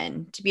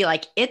permission to be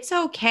like, it's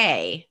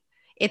okay.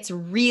 It's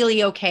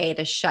really okay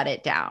to shut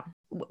it down.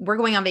 We're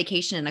going on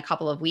vacation in a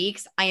couple of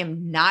weeks. I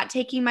am not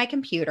taking my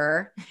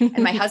computer.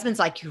 And my husband's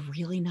like, you're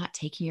really not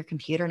taking your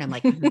computer? And I'm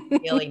like, I'm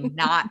really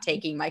not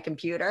taking my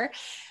computer.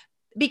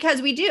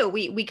 Because we do.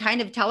 We kind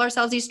of tell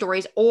ourselves these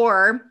stories,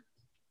 or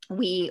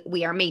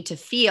we are made to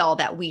feel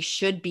that we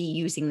should be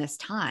using this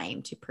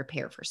time to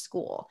prepare for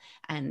school.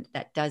 And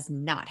that does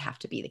not have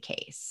to be the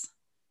case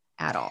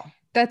at all.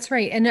 That's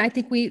right. And I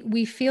think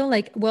we feel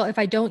like, well, if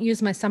I don't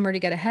use my summer to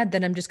get ahead,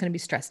 then I'm just going to be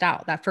stressed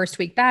out. That first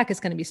week back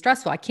is going to be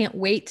stressful. I can't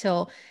wait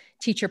till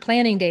teacher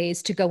planning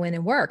days to go in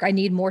and work. I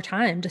need more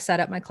time to set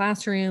up my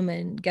classroom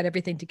and get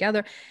everything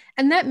together.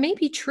 And that may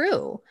be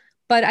true,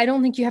 but I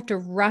don't think you have to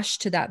rush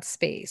to that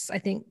space. I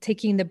think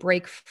taking the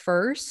break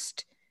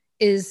first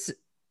is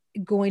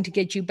going to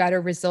get you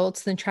better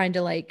results than trying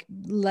to like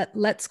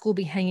let school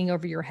be hanging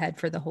over your head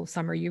for the whole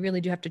summer. You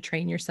really do have to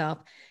train yourself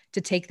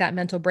to take that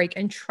mental break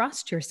and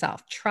trust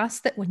yourself.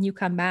 Trust that when you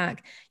come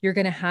back, you're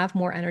going to have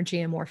more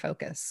energy and more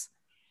focus.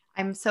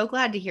 I'm so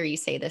glad to hear you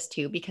say this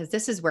too, because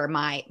this is where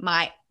my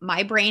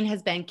brain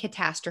has been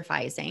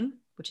catastrophizing,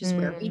 which is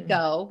where we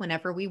go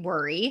whenever we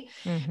worry.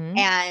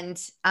 And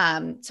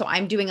so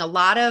I'm doing a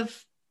lot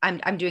of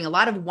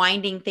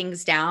winding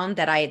things down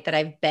that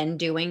I've been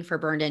doing for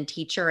Burned In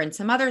Teacher, and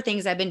some other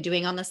things I've been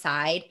doing on the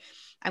side.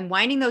 I'm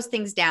winding those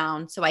things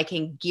down so I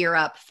can gear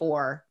up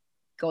for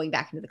going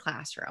back into the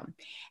classroom.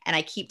 And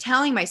I keep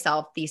telling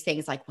myself these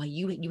things like, well,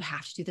 you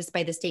have to do this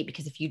by this date,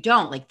 because if you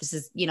don't, like, this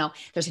is,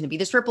 there's going to be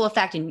this ripple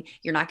effect and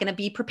you're not going to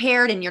be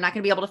prepared and you're not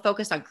going to be able to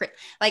focus on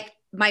like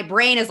my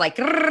brain is like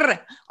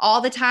all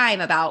the time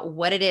about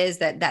what it is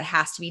that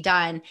has to be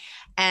done.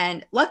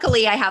 And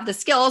luckily I have the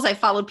skills. I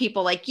followed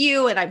people like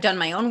you, and I've done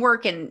my own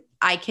work, and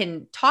I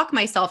can talk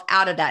myself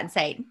out of that and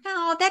say,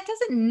 no, that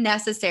doesn't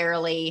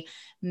necessarily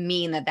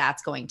mean that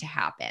that's going to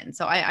happen.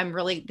 So I'm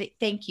really,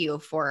 thank you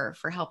for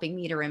helping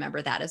me to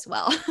remember that as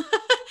well.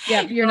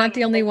 Yeah. You're not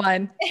the only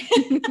one.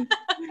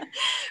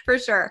 For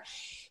sure.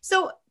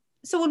 So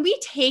when we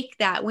take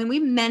that, when we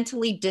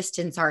mentally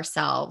distance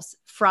ourselves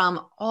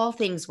from all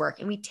things work,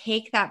 and we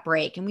take that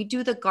break and we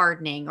do the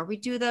gardening or we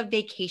do the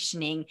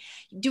vacationing,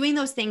 doing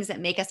those things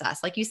that make us,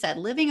 like you said,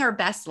 living our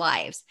best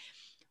lives,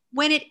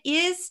 when it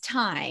is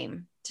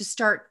time to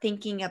start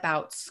thinking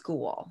about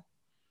school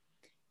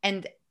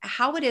and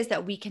how it is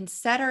that we can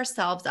set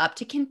ourselves up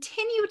to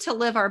continue to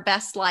live our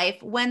best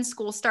life when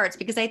school starts.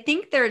 Because I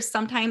think there's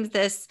sometimes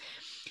this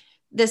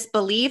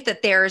belief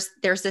that there's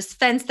this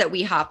fence that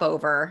we hop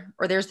over,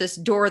 or there's this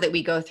door that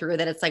we go through,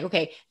 that it's like,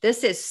 okay,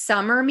 this is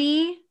summer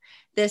me,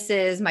 this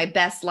is my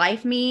best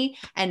life me,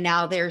 and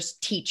now there's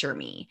teacher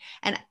me.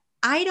 And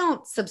I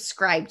don't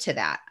subscribe to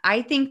that.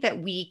 I think that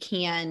we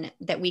can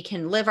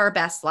live our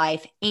best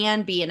life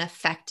and be an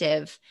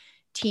effective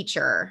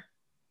teacher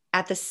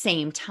at the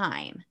same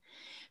time.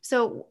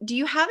 So do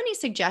you have any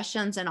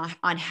suggestions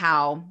on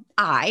how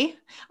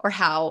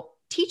how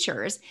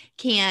teachers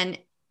can,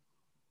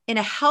 in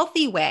a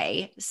healthy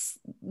way,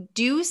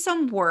 do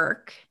some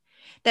work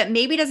that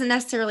maybe doesn't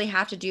necessarily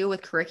have to do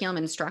with curriculum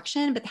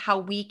instruction, but how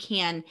we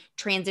can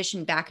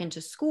transition back into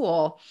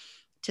school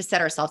to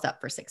set ourselves up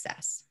for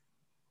success?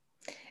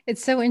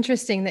 It's so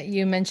interesting that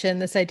you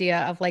mentioned this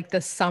idea of like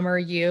the summer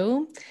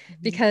you,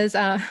 because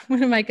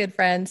one of my good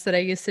friends that I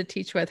used to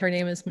teach with, her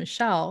name is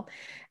Michelle.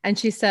 And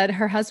she said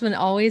her husband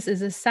always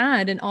is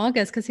sad in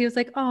August because he was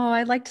like, oh,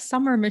 I liked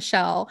summer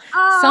Michelle.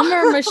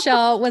 Summer Oh.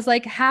 Michelle was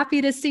like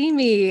happy to see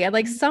me. And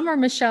like summer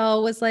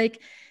Michelle was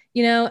like,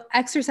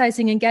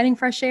 exercising and getting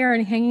fresh air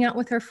and hanging out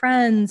with her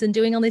friends and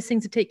doing all these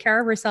things to take care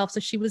of herself.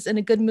 So she was in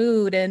a good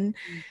mood and,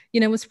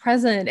 was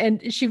present.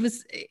 And she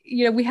was,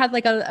 we had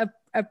like a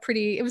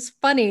pretty, it was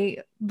funny,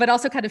 but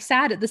also kind of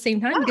sad at the same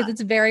time because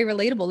it's very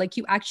relatable. Like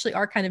you actually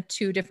are kind of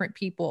two different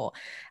people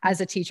as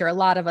a teacher. A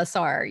lot of us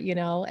are,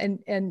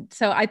 and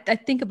so I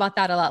think about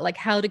that a lot, like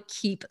how to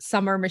keep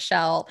summer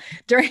Michelle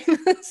during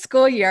the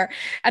school year.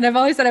 And I've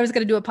always said I was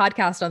going to do a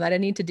podcast on that. I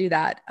need to do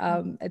that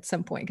at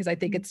some point because I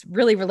think it's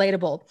really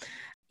relatable.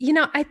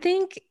 I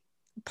think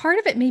part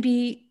of it may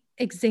be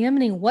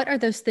examining what are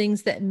those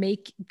things that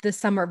make the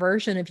summer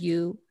version of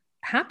you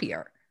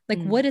happier.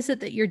 Like, what is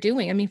it that you're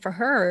doing? I mean, for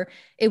her,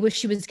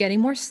 she was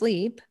getting more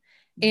sleep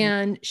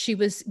and she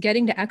was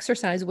getting to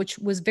exercise, which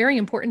was very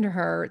important to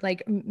her.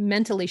 Like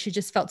mentally, she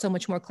just felt so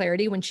much more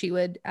clarity when she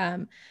would,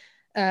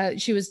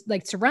 she was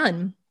like to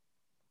run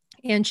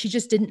and she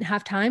just didn't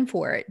have time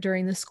for it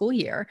during the school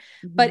year.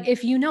 But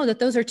if you know that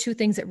those are two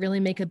things that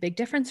really make a big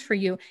difference for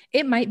you,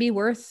 it might be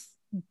worth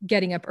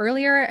getting up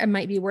earlier. It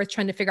might be worth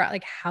trying to figure out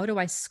like, how do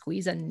I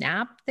squeeze a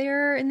nap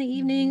there in the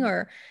evening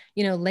or,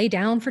 lay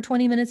down for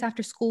 20 minutes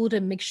after school to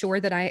make sure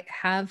that I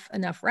have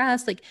enough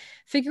rest. Like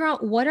figure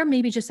out what are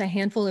maybe just a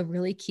handful of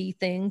really key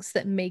things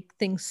that make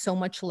things so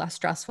much less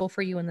stressful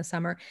for you in the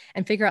summer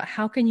and figure out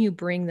how can you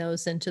bring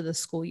those into the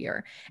school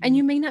year. And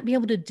you may not be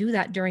able to do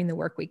that during the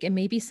work week. It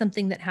may be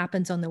something that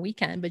happens on the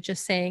weekend, but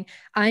just saying,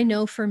 I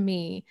know for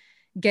me,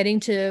 getting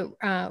to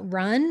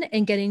run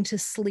and getting to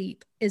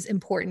sleep is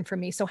important for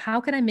me. So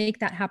how can I make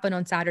that happen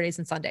on Saturdays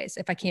and Sundays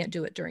if I can't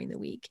do it during the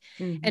week?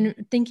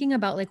 And thinking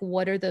about like,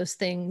 what are those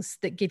things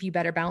that give you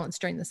better balance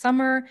during the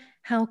summer?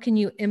 How can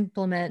you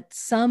implement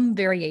some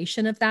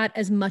variation of that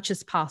as much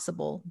as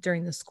possible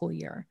during the school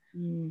year?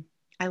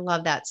 I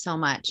love that so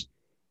much.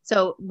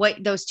 So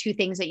those two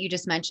things that you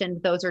just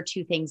mentioned, those are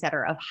two things that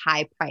are of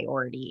high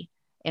priority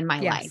in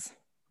my life.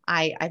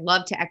 I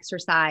love to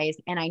exercise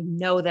and I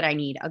know that I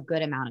need a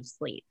good amount of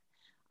sleep.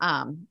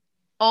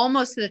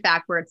 Almost to the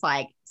fact where it's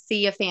like,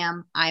 see ya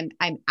fam, I'm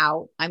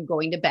out, I'm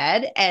going to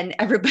bed. And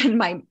everybody,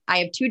 I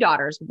have two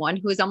daughters, one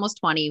who is almost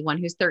 20, one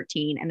who's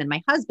 13. And then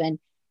my husband,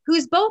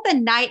 who's both a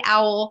night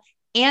owl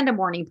and a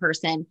morning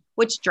person,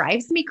 which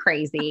drives me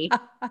crazy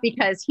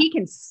because he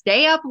can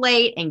stay up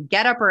late and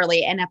get up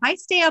early. And if I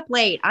stay up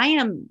late, I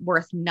am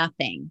worth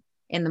nothing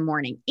in the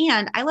morning.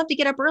 And I love to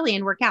get up early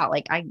and work out.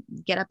 Like I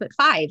get up at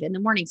 5 in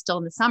the morning, still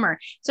in the summer.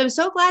 So I'm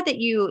so glad that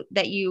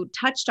you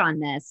touched on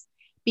this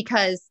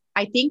because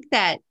I think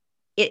that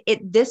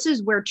this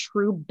is where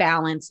true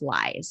balance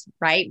lies,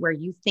 right? Where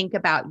you think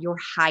about your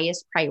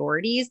highest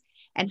priorities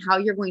and how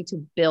you're going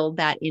to build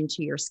that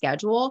into your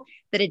schedule,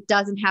 that it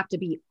doesn't have to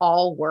be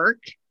all work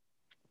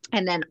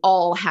and then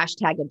all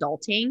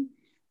 #adulting,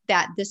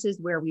 that this is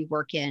where we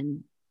work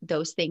in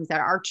those things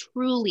that are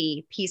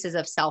truly pieces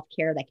of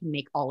self-care that can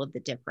make all of the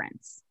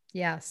difference.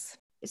 Yes.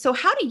 So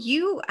how do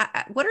you,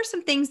 what are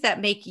some things that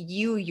make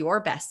you your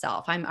best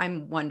self?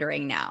 I'm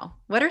wondering now,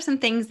 what are some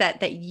things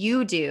that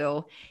you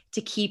do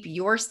to keep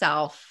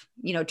yourself,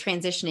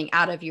 transitioning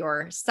out of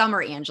your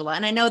summer, Angela?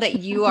 And I know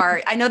that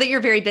you're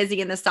very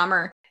busy in the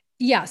summer.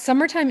 Yeah,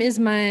 summertime is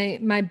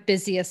my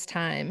busiest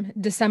time.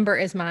 December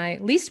is my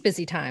least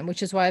busy time,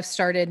 which is why I've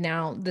started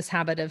now this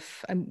habit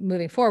of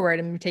moving forward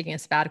and taking a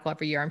sabbatical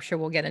every year. I'm sure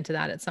we'll get into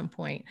that at some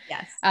point.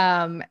 Yes.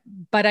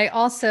 But I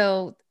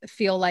also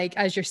feel like,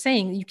 as you're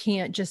saying, you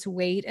can't just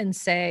wait and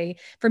say,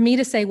 for me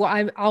to say,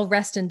 well, I'll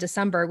rest in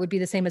December would be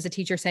the same as a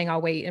teacher saying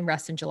I'll wait and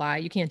rest in July.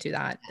 You can't do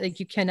that. Like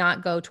you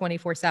cannot go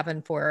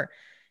 24/7 for,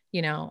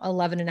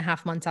 11 and a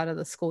half months out of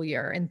the school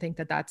year and think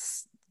that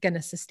that's going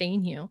to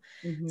sustain you.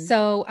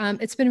 So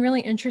it's been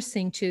really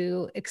interesting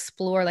to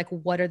explore like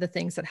what are the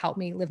things that help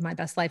me live my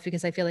best life,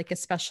 because I feel like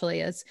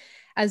especially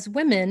as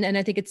women, and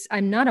I think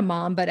I'm not a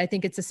mom, but I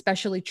think it's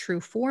especially true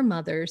for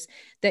mothers,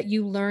 that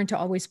you learn to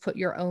always put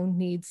your own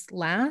needs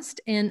last.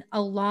 And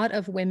a lot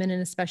of women,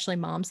 and especially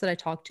moms that I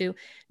talk to,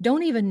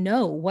 don't even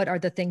know what are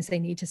the things they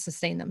need to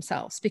sustain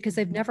themselves because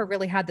they've never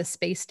really had the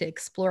space to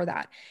explore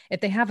that.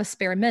 If they have a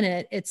spare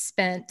minute, it's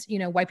spent,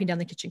 wiping down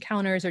the kitchen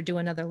counters or do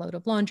another load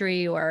of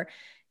laundry or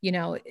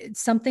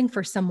it's something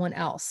for someone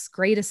else,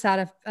 grade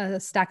a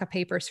stack of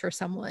papers for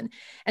someone.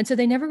 And so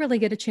they never really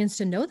get a chance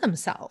to know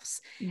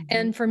themselves.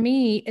 And for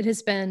me, it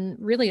has been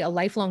really a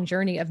lifelong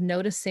journey of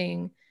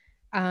noticing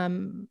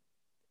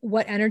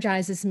what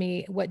energizes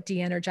me, what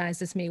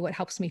de-energizes me, what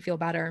helps me feel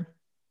better.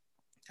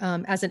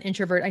 As an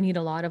introvert, I need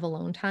a lot of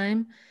alone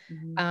time.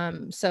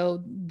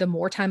 So the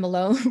more time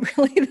alone,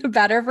 really the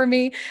better for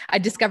me. I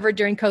discovered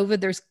during COVID,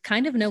 there's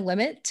kind of no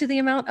limit to the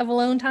amount of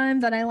alone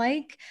time that I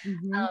like,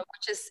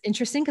 which is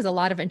interesting because a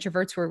lot of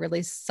introverts were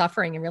really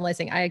suffering and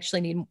realizing I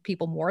actually need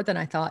people more than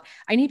I thought.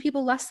 I need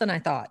people less than I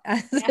thought.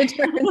 As it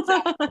turns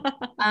out.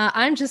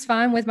 I'm just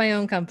fine with my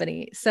own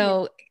company.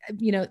 So,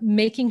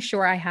 making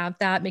sure I have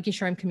that, making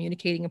sure I'm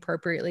communicating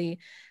appropriately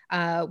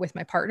with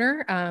my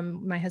partner,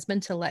 my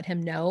husband, to let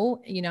him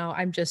know,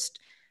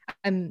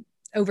 I'm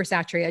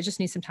oversaturated. I just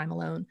need some time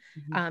alone.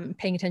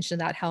 Paying attention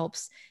to that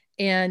helps.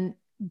 And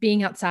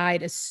being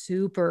outside is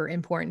super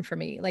important for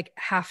me. Like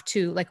have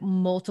to like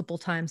multiple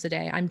times a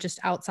day. I'm just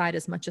outside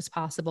as much as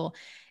possible.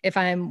 If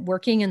I'm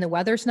working and the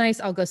weather's nice,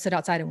 I'll go sit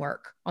outside and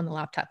work on the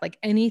laptop. Like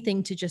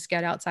anything to just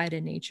get outside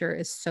in nature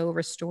is so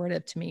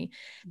restorative to me,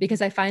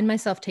 because I find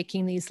myself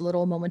taking these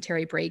little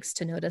momentary breaks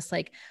to notice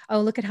like,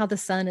 oh, look at how the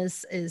sun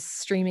is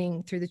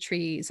streaming through the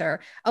trees, or,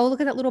 oh, look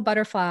at that little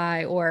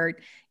butterfly, or,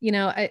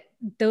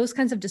 those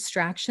kinds of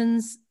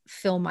distractions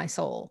fill my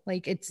soul.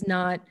 Like it's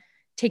not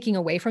taking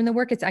away from the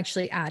work, it's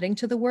actually adding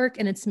to the work,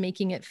 and it's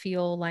making it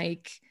feel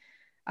like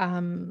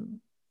I'm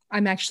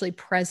actually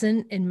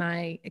present in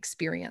my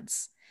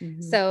experience.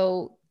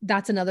 So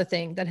that's another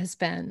thing that has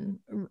been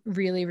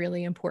really,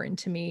 really important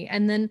to me.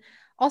 And then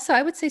also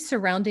I would say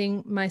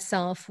surrounding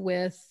myself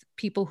with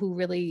people who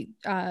really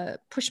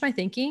push my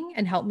thinking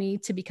and help me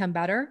to become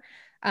better.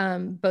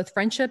 Both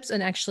friendships,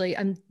 and actually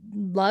I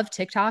love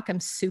TikTok. I'm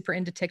super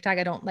into TikTok.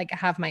 I don't like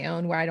have my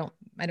own where I don't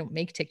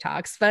make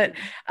TikToks, but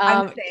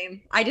I'm the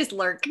same. I just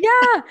lurk.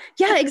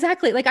 Yeah,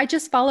 exactly. Like I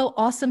just follow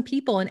awesome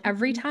people. And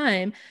every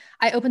time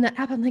I open that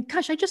app, I'm like,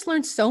 gosh, I just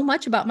learned so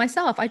much about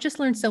myself. I just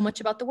learned so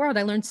much about the world.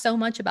 I learned so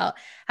much about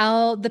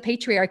how the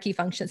patriarchy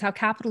functions, how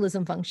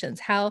capitalism functions,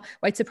 how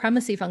white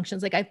supremacy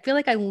functions. Like I feel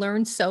like I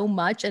learned so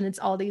much, and it's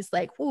all these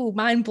like, whoo,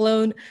 mind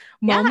blown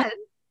moments.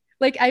 Yes.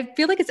 Like, I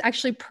feel like it's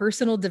actually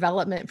personal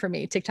development for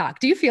me, TikTok.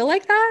 Do you feel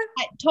like that?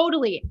 I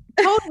totally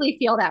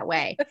feel that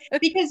way.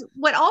 Because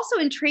what also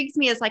intrigues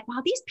me is like,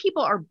 wow, these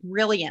people are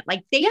brilliant.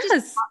 Like they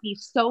just taught me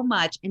so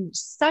much in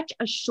such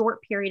a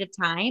short period of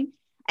time.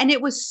 And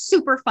it was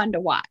super fun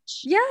to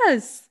watch.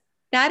 Yes.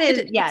 That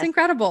is, It's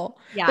incredible.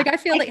 Yeah. Like I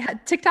feel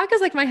like TikTok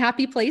is like my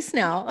happy place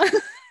now. But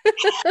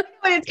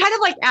it's kind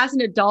of like as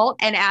an adult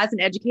and as an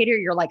educator,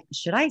 you're like,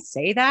 should I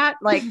say that?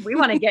 Like we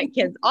want to get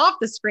kids off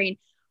the screen.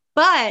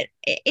 But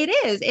it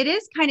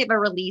is kind of a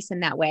release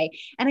in that way.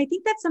 And I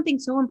think that's something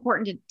so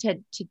important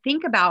to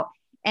think about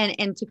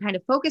and to kind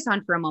of focus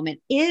on for a moment,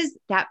 is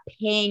that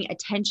paying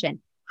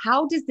attention.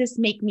 How does this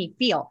make me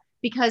feel?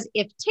 Because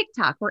if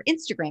TikTok or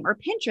Instagram or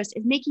Pinterest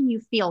is making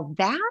you feel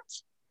that,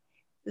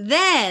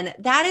 then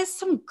that is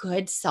some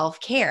good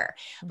self-care.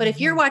 But if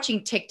you're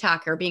watching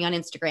TikTok or being on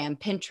Instagram,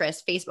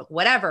 Pinterest, Facebook,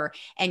 whatever,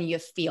 and you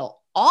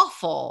feel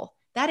awful,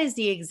 that is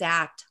the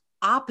exact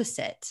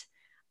opposite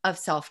of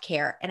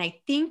self-care. And I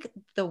think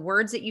the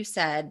words that you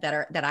said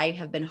that I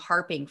have been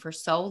harping for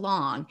so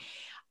long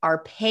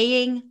are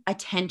paying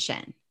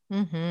attention.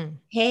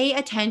 Pay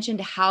attention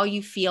to how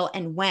you feel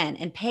and when,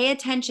 and pay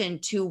attention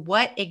to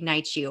what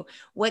ignites you,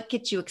 what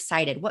gets you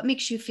excited, what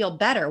makes you feel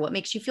better, what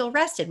makes you feel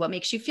rested, what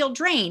makes you feel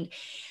drained.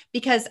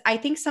 Because I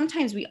think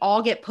sometimes we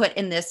all get put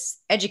in this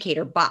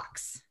educator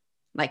box.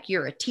 Like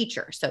you're a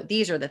teacher. So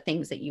these are the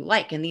things that you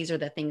like, and these are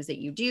the things that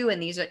you do.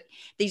 And these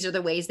are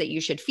the ways that you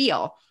should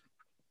feel.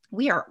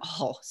 We are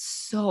all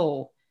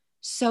so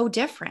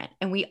different,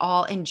 and we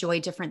all enjoy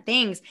different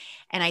things.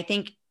 And I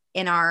think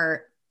in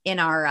our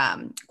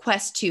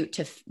quest to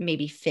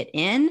maybe fit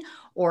in,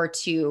 or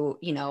to,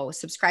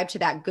 subscribe to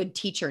that good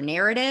teacher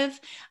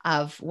narrative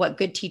of what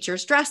good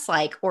teachers dress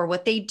like, or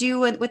what they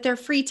do with their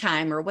free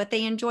time, or what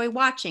they enjoy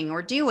watching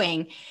or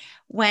doing,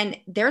 when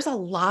there's a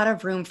lot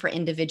of room for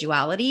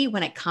individuality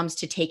when it comes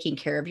to taking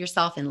care of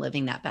yourself and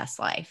living that best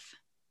life.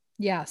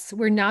 Yes,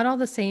 we're not all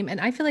the same.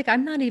 And I feel like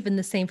I'm not even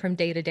the same from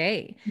day to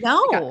day.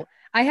 No. Like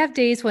I have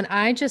days when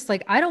I just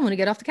like, I don't want to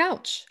get off the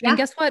couch. And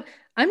guess what?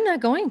 I'm not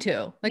going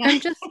to. Like,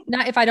 I'm just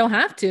not, if I don't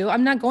have to,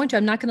 I'm not going to.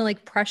 I'm not going to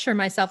like pressure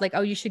myself like,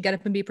 oh, you should get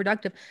up and be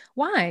productive.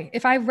 Why?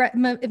 If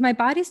my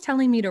body's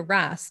telling me to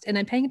rest and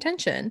I'm paying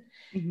attention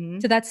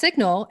to that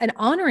signal and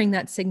honoring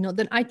that signal,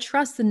 then I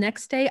trust the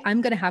next day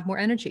I'm going to have more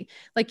energy.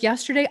 Like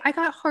yesterday, I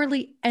got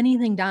hardly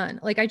anything done.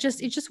 Like it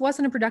just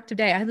wasn't a productive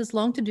day. I had this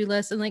long to-do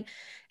list and like,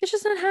 it's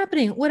just not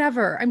happening.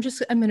 Whatever. I'm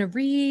going to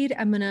read.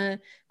 I'm going to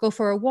go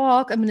for a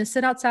walk. I'm going to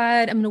sit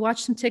outside. I'm going to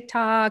watch some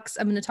TikToks.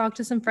 I'm going to talk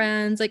to some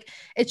friends. Like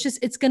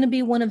it's going to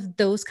be one of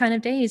those kind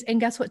of days.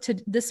 And guess what?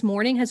 This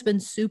morning has been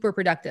super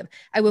productive.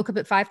 I woke up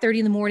at 5:30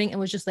 in the morning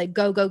and was just like,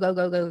 go, go, go,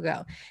 go, go,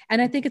 go.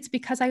 And I think it's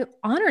because I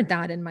honored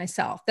that in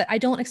myself, that I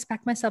don't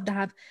expect myself to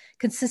have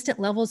consistent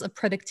levels of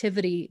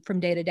productivity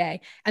from day to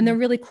day. And the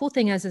really cool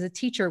thing is, as a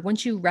teacher,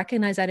 once you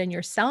recognize that in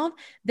yourself,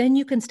 then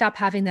you can stop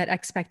having that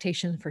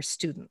expectation for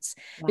students.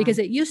 Because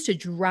it used to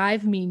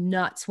drive me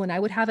nuts when I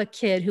would have a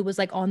kid who was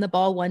like on the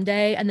ball one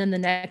day and then the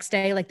next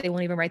day, like they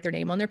won't even write their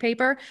name on their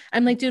paper.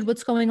 I'm like, dude,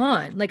 what's going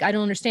on? Like, I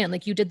don't understand.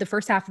 Like you did the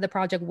first half of the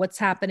project. What's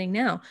happening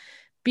now?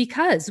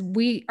 Because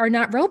we are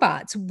not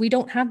robots. We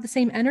don't have the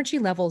same energy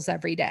levels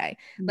every day.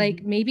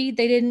 Like maybe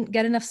they didn't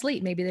get enough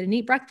sleep. Maybe they didn't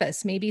eat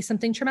breakfast. Maybe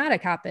something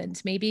traumatic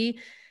happened. Maybe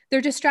they're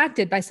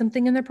distracted by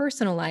something in their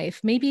personal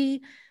life.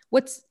 Maybe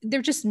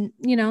they're just,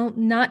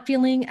 not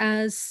feeling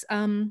as,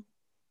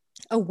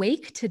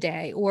 awake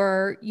today,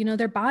 or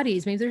their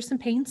bodies, maybe there's some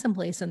pain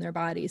someplace in their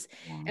bodies.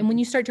 And when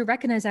you start to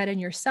recognize that in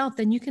yourself,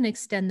 then you can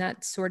extend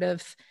that sort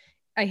of,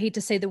 I hate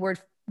to say the word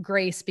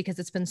grace because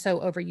it's been so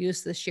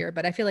overused this year,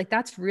 but I feel like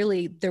that's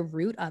really the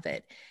root of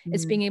it.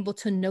 It's being able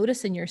to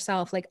notice in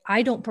yourself, like,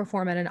 I don't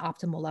perform at an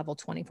optimal level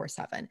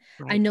 24/7.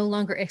 I no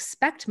longer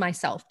expect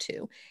myself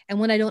to. And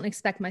when I don't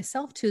expect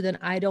myself to, then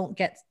I don't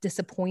get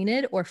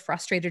disappointed or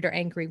frustrated or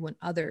angry when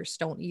others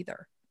don't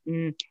either.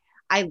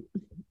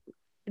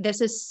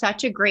 This is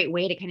such a great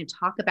way to kind of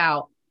talk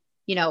about,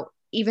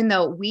 even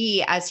though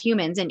we as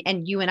humans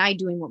and you and I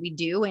doing what we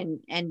do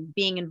and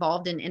being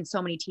involved in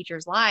so many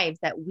teachers' lives,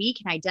 that we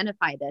can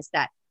identify this,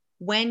 that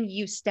when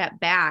you step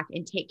back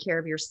and take care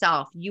of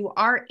yourself, you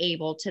are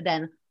able to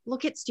then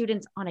look at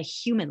students on a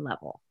human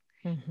level.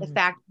 The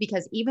fact,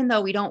 because even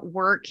though we don't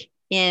work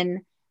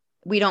in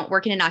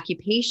an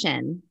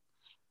occupation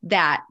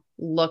that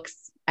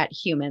looks at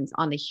humans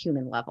on the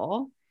human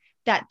level,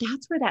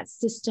 that's where that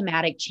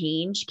systematic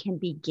change can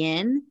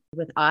begin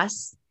with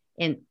us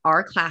in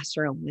our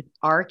classroom, with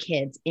our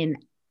kids, in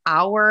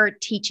our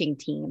teaching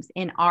teams,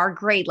 in our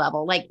grade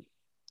level. Like,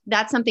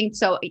 that's something.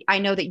 So I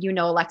know that,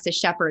 Alexis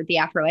Shepard, the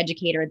Afro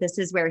educator, this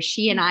is where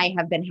she and I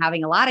have been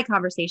having a lot of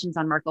conversations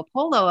on Marco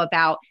Polo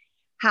about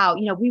how,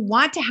 we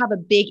want to have a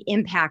big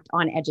impact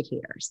on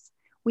educators.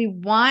 We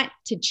want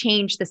to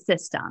change the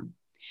system.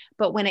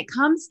 But when it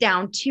comes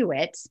down to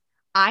it,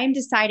 I'm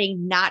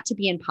deciding not to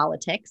be in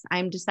politics.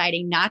 I'm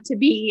deciding not to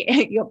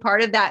be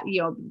part of that,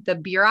 the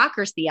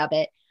bureaucracy of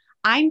it.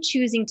 I'm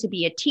choosing to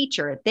be a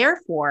teacher.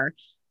 Therefore,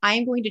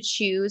 I'm going to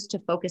choose to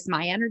focus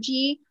my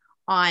energy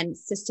on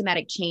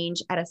systematic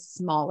change at a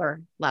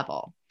smaller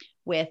level,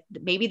 with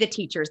maybe the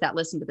teachers that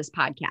listen to this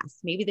podcast,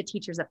 maybe the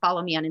teachers that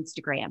follow me on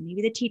Instagram,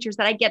 maybe the teachers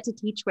that I get to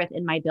teach with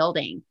in my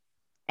building,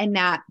 and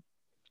that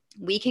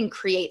we can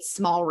create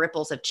small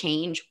ripples of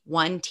change,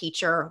 one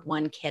teacher,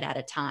 one kid at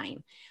a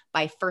time,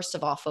 by first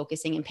of all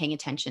focusing and paying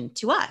attention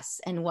to us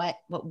and what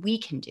we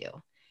can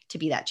do to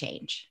be that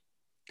change.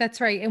 That's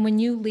right. And when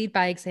you lead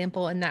by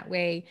example in that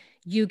way,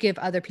 you give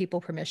other people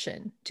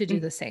permission to do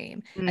the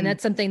same. And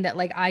that's something that,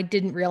 like, I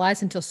didn't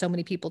realize until so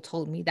many people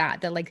told me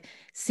that like,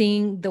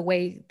 seeing the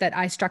way that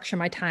I structure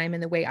my time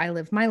and the way I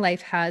live my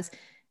life has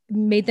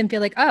made them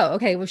feel like, oh,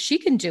 okay, well, she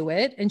can do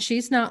it. And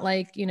she's not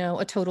like,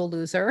 a total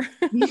loser.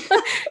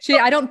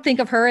 I don't think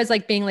of her as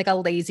like being like a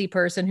lazy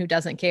person who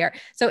doesn't care.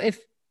 So if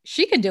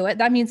she can do it,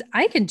 that means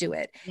I can do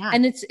it. Yeah.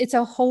 And it's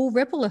a whole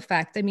ripple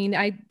effect. I mean,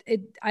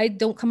 I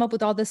don't come up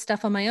with all this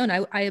stuff on my own.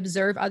 I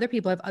observe other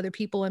people. I have other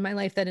people in my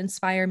life that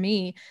inspire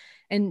me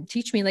and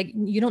teach me, like,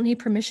 you don't need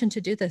permission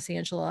to do this,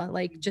 Angela.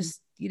 Like, just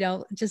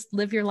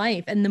live your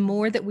life. And the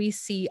more that we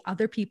see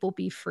other people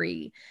be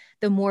free,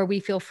 the more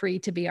we feel free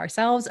to be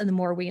ourselves, and the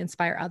more we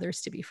inspire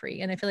others to be free.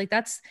 And I feel like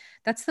that's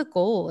the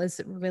goal, is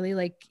really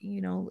like,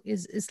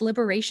 is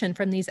liberation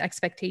from these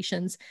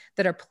expectations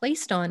that are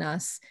placed on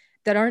us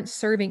that aren't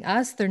serving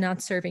us. They're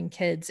not serving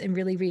kids, and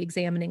really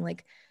re-examining,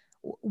 like,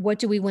 what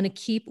do we want to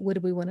keep? What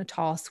do we want to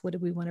toss? What do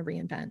we want to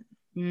reinvent?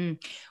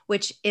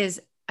 Which is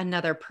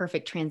another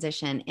perfect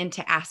transition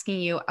into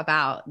asking you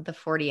about the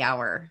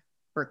 40-hour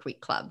Workweek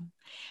Club.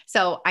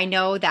 So I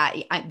know that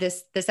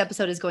this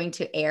episode is going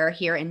to air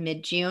here in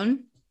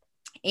mid-June.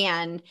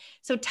 And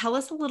so tell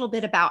us a little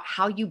bit about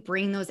how you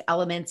bring those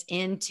elements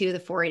into the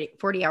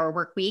 40-hour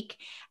work week,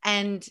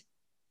 and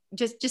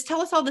just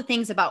tell us all the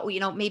things about,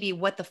 maybe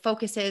what the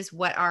focus is,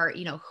 what are,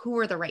 who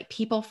are the right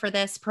people for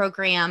this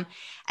program,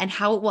 and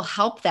how it will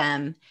help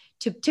them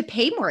to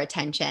pay more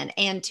attention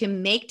and to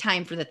make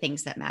time for the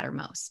things that matter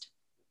most.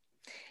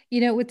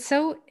 What's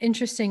so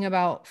interesting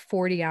about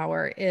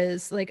 40-hour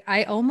is, like,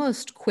 I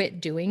almost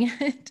quit doing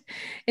it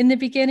in the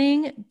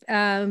beginning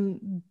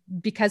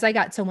because I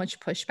got so much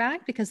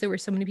pushback, because there were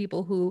so many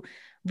people who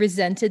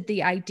resented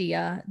the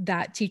idea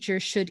that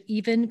teachers should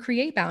even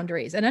create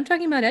boundaries. And I'm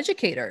talking about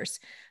educators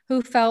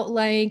who felt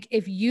like,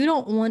 if you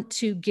don't want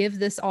to give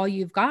this all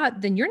you've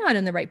got, then you're not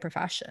in the right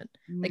profession.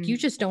 Like, you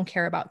just don't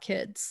care about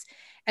kids.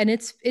 And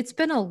it's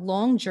been a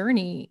long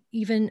journey,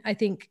 even, I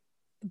think,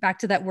 back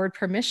to that word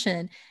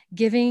permission,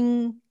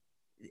 giving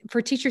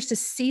for teachers to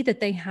see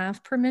that they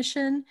have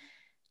permission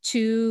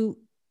to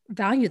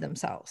value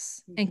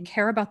themselves and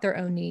care about their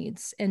own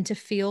needs, and to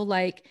feel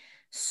like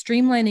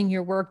streamlining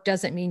your work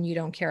doesn't mean you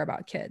don't care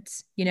about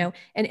kids. And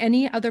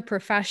any other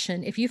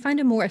profession, if you find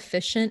a more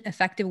efficient,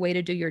 effective way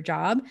to do your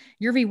job,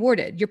 you're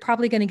rewarded. You're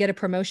probably going to get a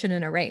promotion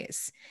and a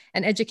raise.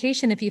 And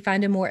education, if you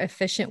find a more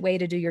efficient way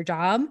to do your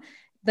job,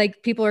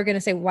 like, people are going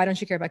to say, why don't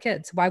you care about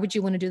kids? Why would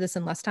you want to do this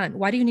in less time?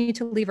 Why do you need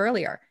to leave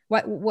earlier?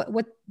 What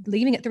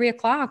leaving at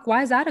 3:00?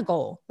 Why is that a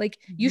goal? Like,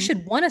 you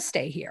should want to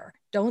stay here.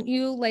 Don't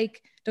you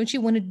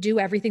want to do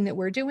everything that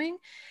we're doing?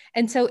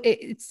 And so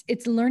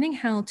it's learning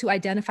how to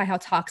identify how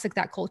toxic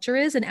that culture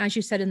is. And as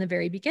you said in the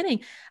very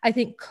beginning, I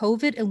think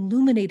COVID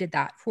illuminated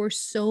that for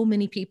so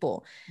many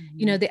people.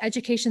 The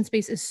education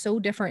space is so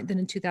different than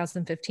in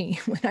 2015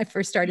 when I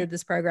first started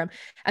this program.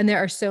 And there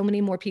are so many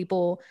more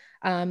people,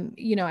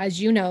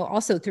 as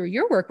also through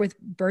your work with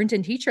Burnt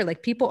and Teacher,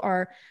 like, people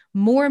are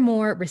more and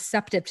more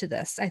receptive to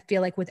this. I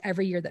feel like with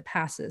every year that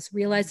passes,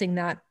 realizing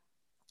that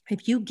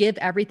if you give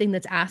everything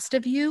that's asked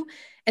of you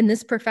in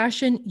this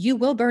profession, you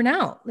will burn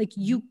out. Like,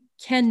 you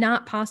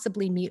cannot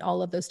possibly meet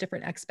all of those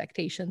different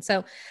expectations.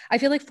 So I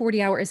feel like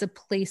 40 Hour is a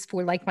place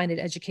for like-minded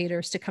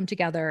educators to come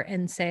together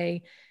and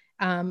say,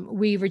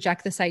 we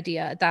reject this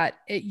idea that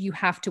you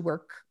have to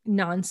work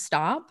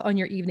nonstop on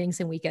your evenings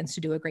and weekends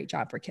to do a great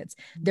job for kids.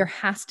 There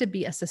has to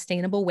be a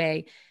sustainable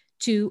way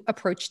to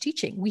approach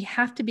teaching. We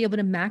have to be able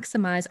to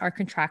maximize our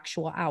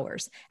contractual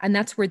hours. And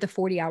that's where the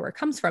 40 Hour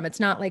comes from. It's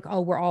not like,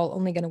 oh, we're all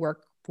only going to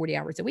work 40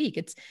 hours a week.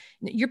 It's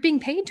you're being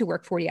paid to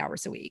work 40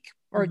 hours a week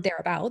or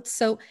thereabouts.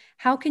 So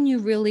how can you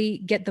really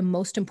get the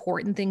most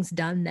important things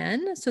done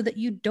then so that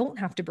you don't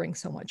have to bring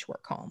so much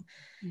work home?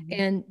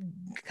 And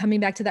coming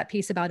back to that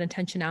piece about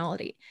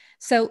intentionality.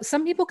 So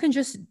some people can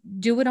just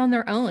do it on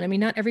their own. I mean,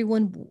 not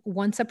everyone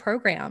wants a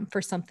program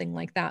for something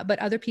like that, but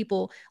other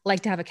people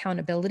like to have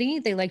accountability.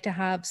 They like to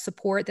have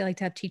support. They like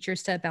to have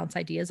teachers to bounce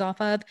ideas off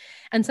of.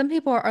 And some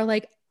people are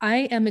like,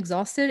 I am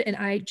exhausted and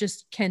I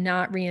just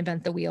cannot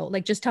reinvent the wheel.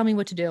 Like, just tell me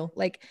what to do.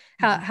 Like,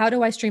 how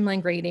do I streamline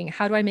grading?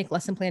 How do I make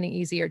lesson planning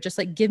easier? Just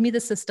like, give me the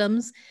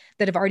systems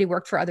that have already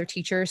worked for other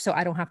teachers so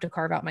I don't have to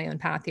carve out my own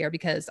path here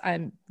because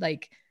I'm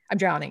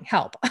drowning,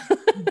 help.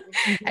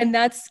 And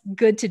that's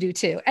good to do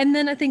too. And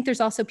then I think there's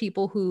also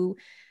people who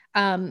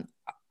are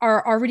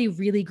already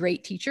really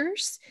great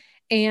teachers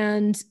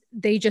and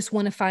they just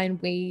want to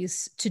find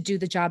ways to do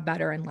the job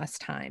better in less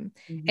time.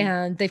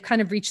 And they've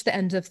kind of reached the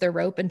end of their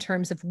rope in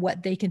terms of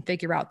what they can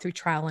figure out through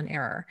trial and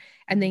error.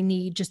 And they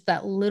need just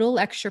that little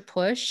extra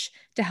push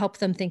to help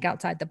them think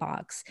outside the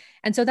box.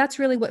 And so that's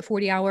really what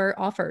 40 Hour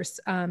offers.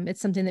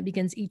 It's something that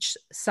begins each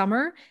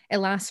summer. It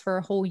lasts for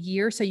a whole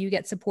year. So you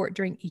get support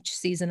during each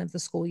season of the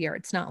school year.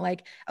 It's not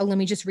like, oh, let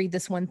me just read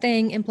this one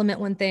thing, implement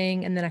one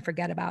thing, and then I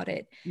forget about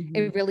it.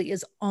 It really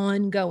is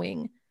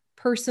ongoing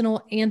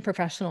personal and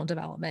professional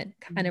development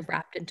kind of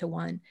wrapped into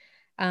one.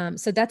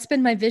 So that's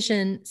been my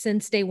vision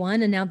since day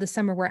one. And now this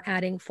summer, we're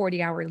adding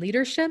 40 Hour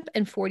leadership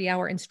and 40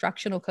 Hour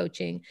instructional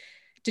coaching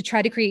to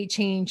try to create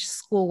change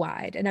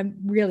school-wide. And I'm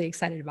really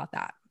excited about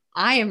that.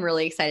 I am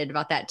really excited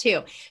about that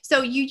too.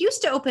 So you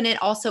used to open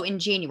it also in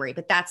January,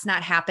 but that's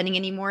not happening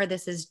anymore.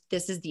 This is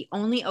the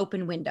only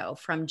open window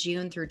from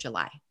June through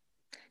July.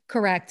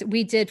 Correct.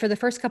 We did for the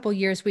first couple of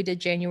years, we did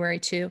January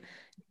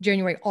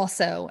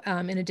also,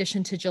 in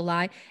addition to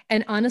July.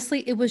 And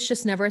honestly, it was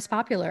just never as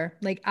popular.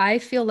 Like, I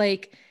feel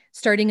like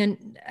starting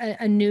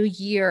a new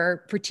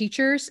year for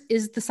teachers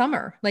is the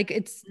summer.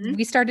 Like,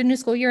 we started a new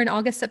school year in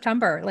August,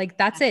 September. Like,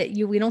 that's it.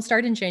 We don't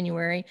start in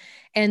January.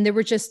 And there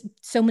were just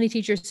so many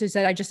teachers who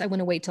said, I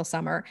want to wait till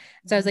summer.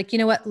 So I was like, you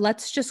know what,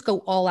 let's just go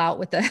all out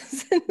with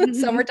this in the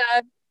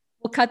summertime.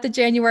 We'll cut the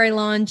January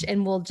launch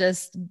and we'll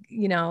just,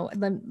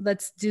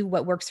 let's do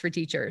what works for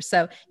teachers.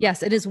 So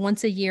yes, it is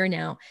once a year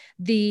now.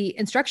 The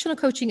instructional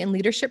coaching and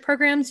leadership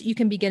programs, you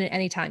can begin at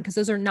any time because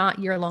those are not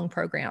year-long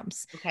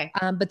programs. Okay.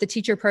 But the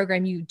teacher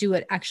program, you do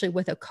it actually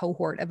with a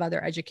cohort of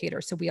other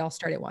educators. So we all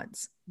start at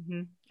once.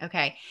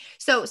 Okay.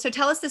 So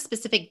tell us the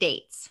specific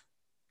dates.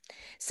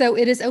 So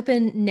it is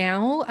open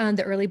now.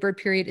 The early bird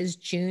period is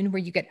June,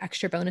 where you get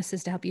extra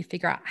bonuses to help you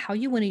figure out how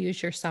you want to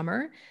use your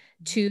summer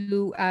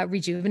to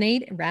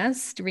rejuvenate,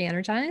 rest,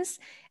 re-energize.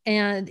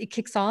 And it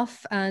kicks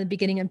off the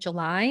beginning of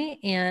July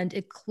and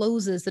it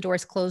closes, the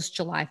doors close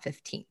July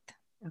 15th.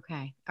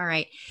 Okay. All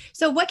right.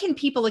 So what can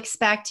people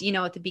expect,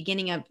 at the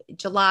beginning of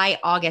July,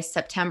 August,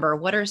 September?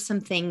 What are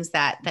some things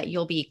that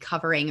you'll be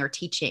covering or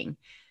teaching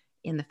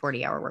in the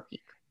 40 Hour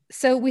Workweek?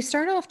 So we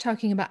start off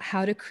talking about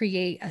how to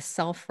create a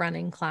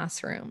self-running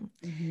classroom.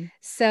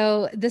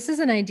 So this is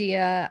an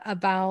idea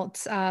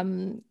about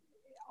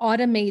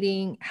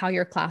automating how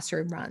your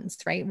classroom runs,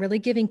 right? Really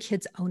giving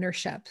kids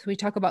ownership. So we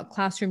talk about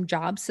classroom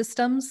job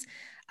systems,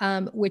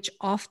 which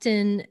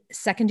often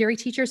secondary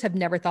teachers have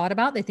never thought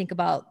about. They think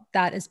about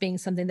that as being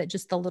something that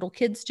just the little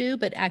kids do,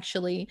 but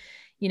actually,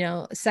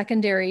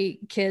 secondary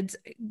kids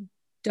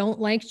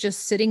don't like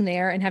just sitting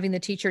there and having the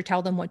teacher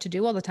tell them what to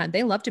do all the time.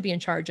 They love to be in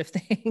charge of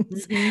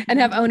things and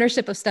have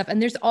ownership of stuff.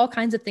 And there's all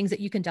kinds of things that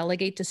you can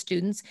delegate to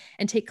students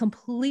and take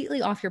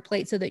completely off your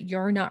plate so that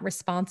you're not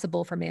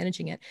responsible for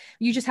managing it.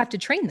 You just have to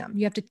train them.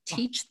 You have to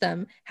teach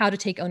them how to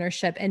take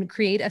ownership and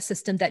create a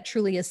system that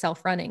truly is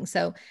self-running.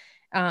 So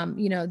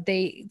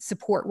they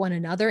support one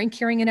another in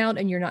carrying it out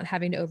and you're not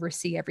having to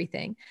oversee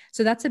everything.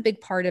 So that's a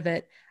big part of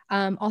it.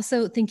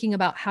 Also thinking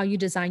about how you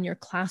design your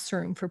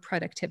classroom for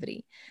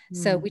productivity.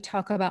 So we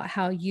talk about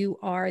how you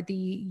are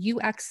the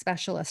UX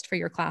specialist for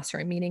your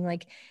classroom, meaning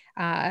like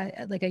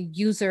a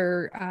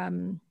user,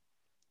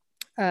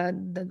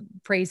 the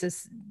phrase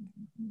is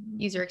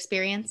user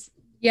experience.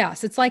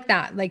 Yes, it's like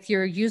that. Like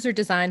your user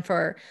design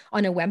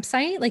on a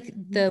website, like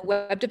the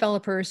web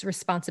developer's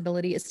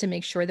responsibility is to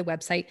make sure the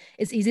website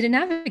is easy to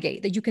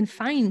navigate, that you can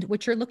find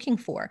what you're looking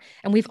for.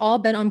 And we've all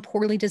been on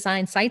poorly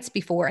designed sites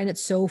before, and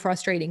it's so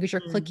frustrating because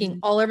you're clicking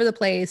all over the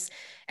place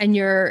and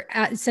you're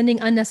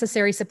sending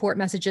unnecessary support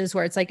messages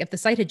where it's like, if the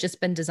site had just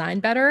been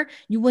designed better,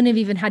 you wouldn't have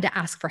even had to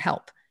ask for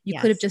help. You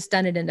could have just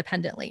done it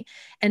independently.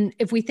 And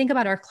if we think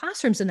about our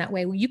classrooms in that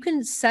way, you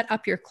can set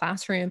up your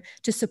classroom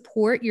to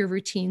support your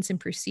routines and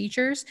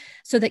procedures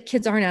so that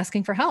kids aren't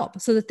asking for help,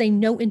 so that they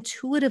know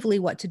intuitively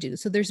what to do.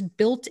 So there's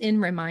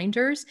built-in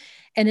reminders,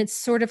 and it's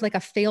sort of like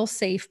a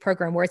fail-safe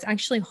program where it's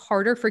actually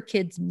harder for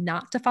kids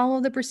not to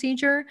follow the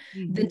procedure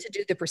than to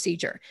do the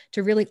procedure,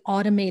 to really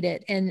automate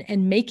it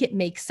and make it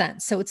make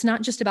sense. So it's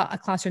not just about a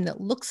classroom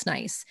that looks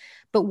nice,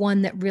 but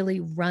one that really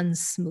runs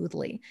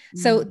smoothly.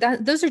 So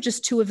those are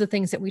just two of the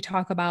things that we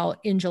talk about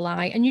in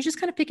July. And you just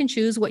kind of pick and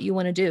choose what you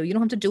want to do. You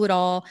don't have to do it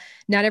all.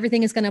 Not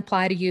everything is going to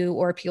apply to you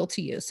or appeal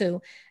to you.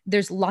 So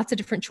there's lots of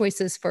different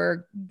choices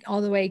for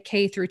all the way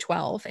K through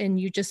 12. And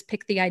you just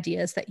pick the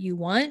ideas that you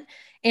want,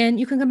 and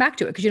you can come back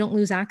to it because you don't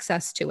lose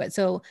access to it.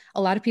 So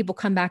a lot of people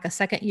come back a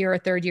second year, a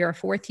third year, a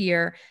fourth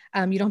year.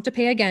 You don't have to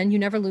pay again. You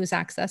never lose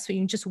access. So you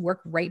can just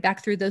work right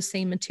back through those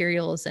same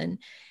materials and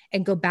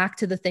go back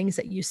to the things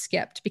that you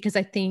skipped, because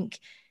I think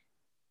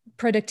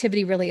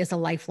productivity really is a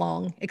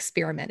lifelong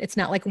experiment. It's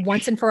not like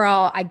once and for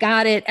all, I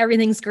got it,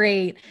 everything's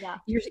great. Yeah.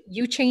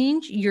 You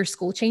change, your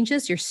school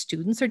changes, your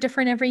students are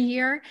different every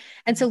year.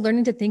 And so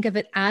learning to think of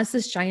it as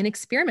this giant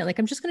experiment, like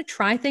I'm just going to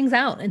try things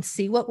out and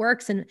see what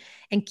works and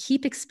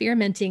keep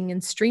experimenting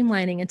and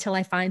streamlining until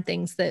I find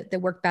things that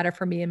work better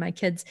for me and my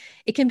kids.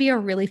 It can be a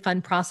really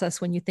fun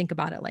process when you think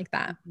about it like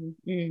that.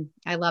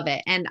 I love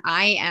it. And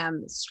I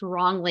am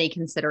strongly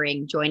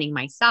considering joining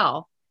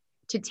myself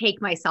to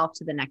take myself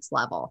to the next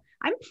level.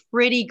 I'm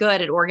pretty good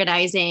at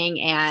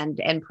organizing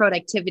and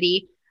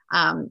productivity.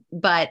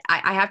 But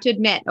I have to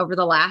admit, over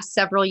the last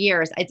several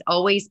years, it's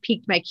always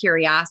piqued my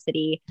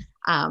curiosity.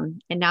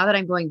 And now that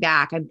I'm going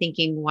back, I'm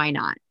thinking, why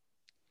not?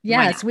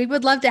 Yes, we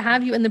would love to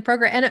have you in the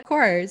program. And of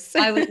course,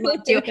 I would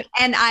love to.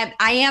 And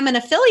I am an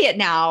affiliate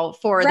now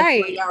for the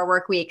 40-hour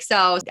work week.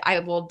 So I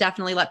will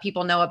definitely let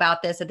people know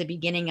about this at the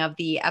beginning of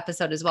the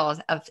episode, as well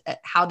as of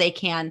how they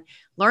can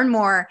learn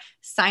more,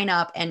 sign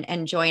up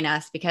and join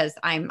us, because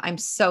I'm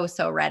so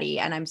ready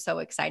and I'm so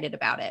excited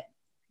about it.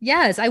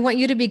 Yes, I want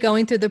you to be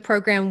going through the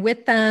program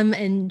with them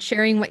and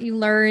sharing what you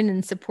learn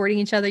and supporting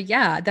each other.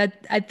 Yeah,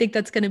 I think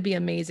that's going to be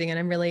amazing. And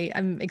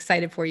I'm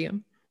excited for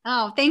you.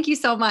 Oh, thank you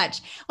so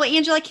much. Well,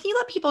 Angela, can you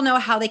let people know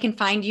how they can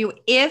find you,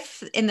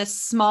 if in the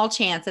small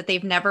chance that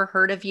they've never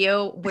heard of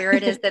you, where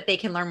it is that they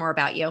can learn more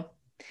about you?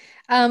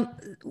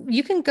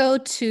 You can go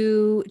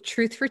to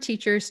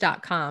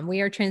truthforteachers.com.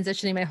 We are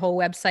transitioning my whole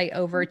website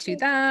over to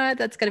that.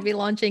 That's going to be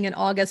launching in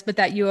August, but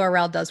that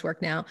URL does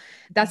work now.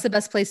 That's the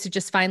best place to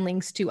just find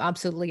links to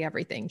absolutely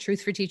everything.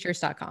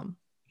 truthforteachers.com.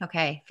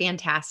 Okay,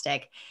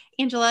 fantastic.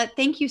 Angela,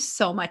 thank you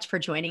so much for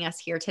joining us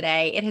here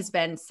today. It has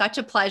been such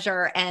a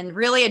pleasure and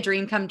really a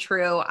dream come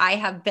true. I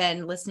have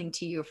been listening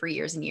to you for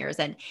years and years,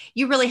 and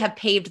you really have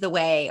paved the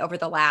way over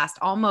the last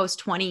almost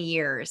 20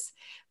 years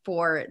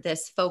for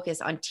this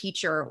focus on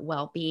teacher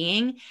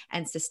well-being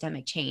and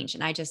systemic change.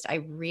 And I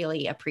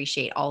really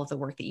appreciate all of the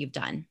work that you've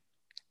done.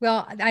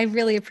 Well, I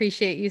really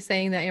appreciate you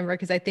saying that, Amber,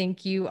 because I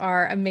think you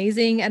are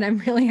amazing, and I'm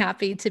really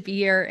happy to be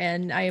here.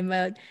 And I am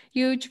a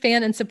huge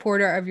fan and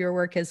supporter of your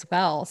work as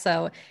well.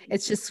 So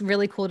it's just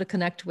really cool to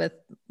connect with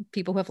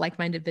people who have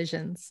like-minded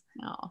visions.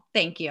 Oh,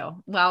 thank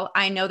you. Well,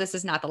 I know this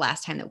is not the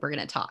last time that we're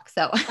going to talk.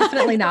 So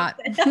definitely not.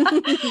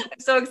 I'm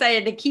so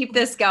excited to keep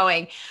this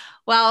going.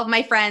 Well,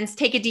 my friends,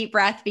 take a deep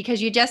breath,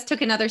 because you just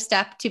took another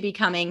step to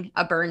becoming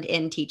a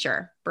burned-in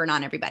teacher. Burn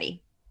on,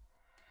 everybody.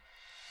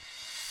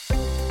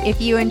 If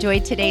you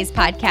enjoyed today's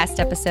podcast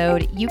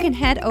episode, you can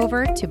head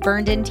over to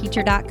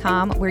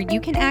burnedinteacher.com, where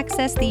you can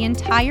access the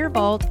entire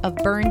vault of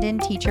Burned In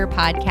Teacher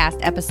podcast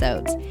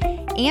episodes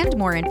and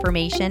more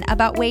information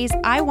about ways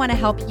I want to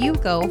help you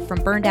go from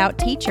burned out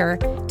teacher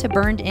to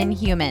burned in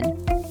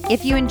human.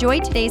 If you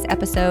enjoyed today's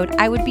episode,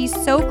 I would be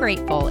so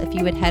grateful if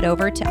you would head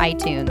over to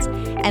iTunes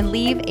and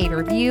leave a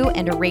review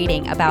and a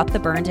rating about the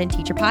Burned In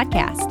Teacher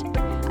podcast.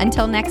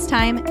 Until next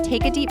time,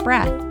 take a deep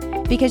breath,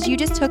 because you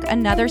just took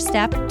another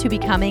step to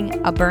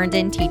becoming a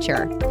burned-in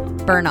teacher.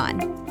 Burn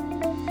on.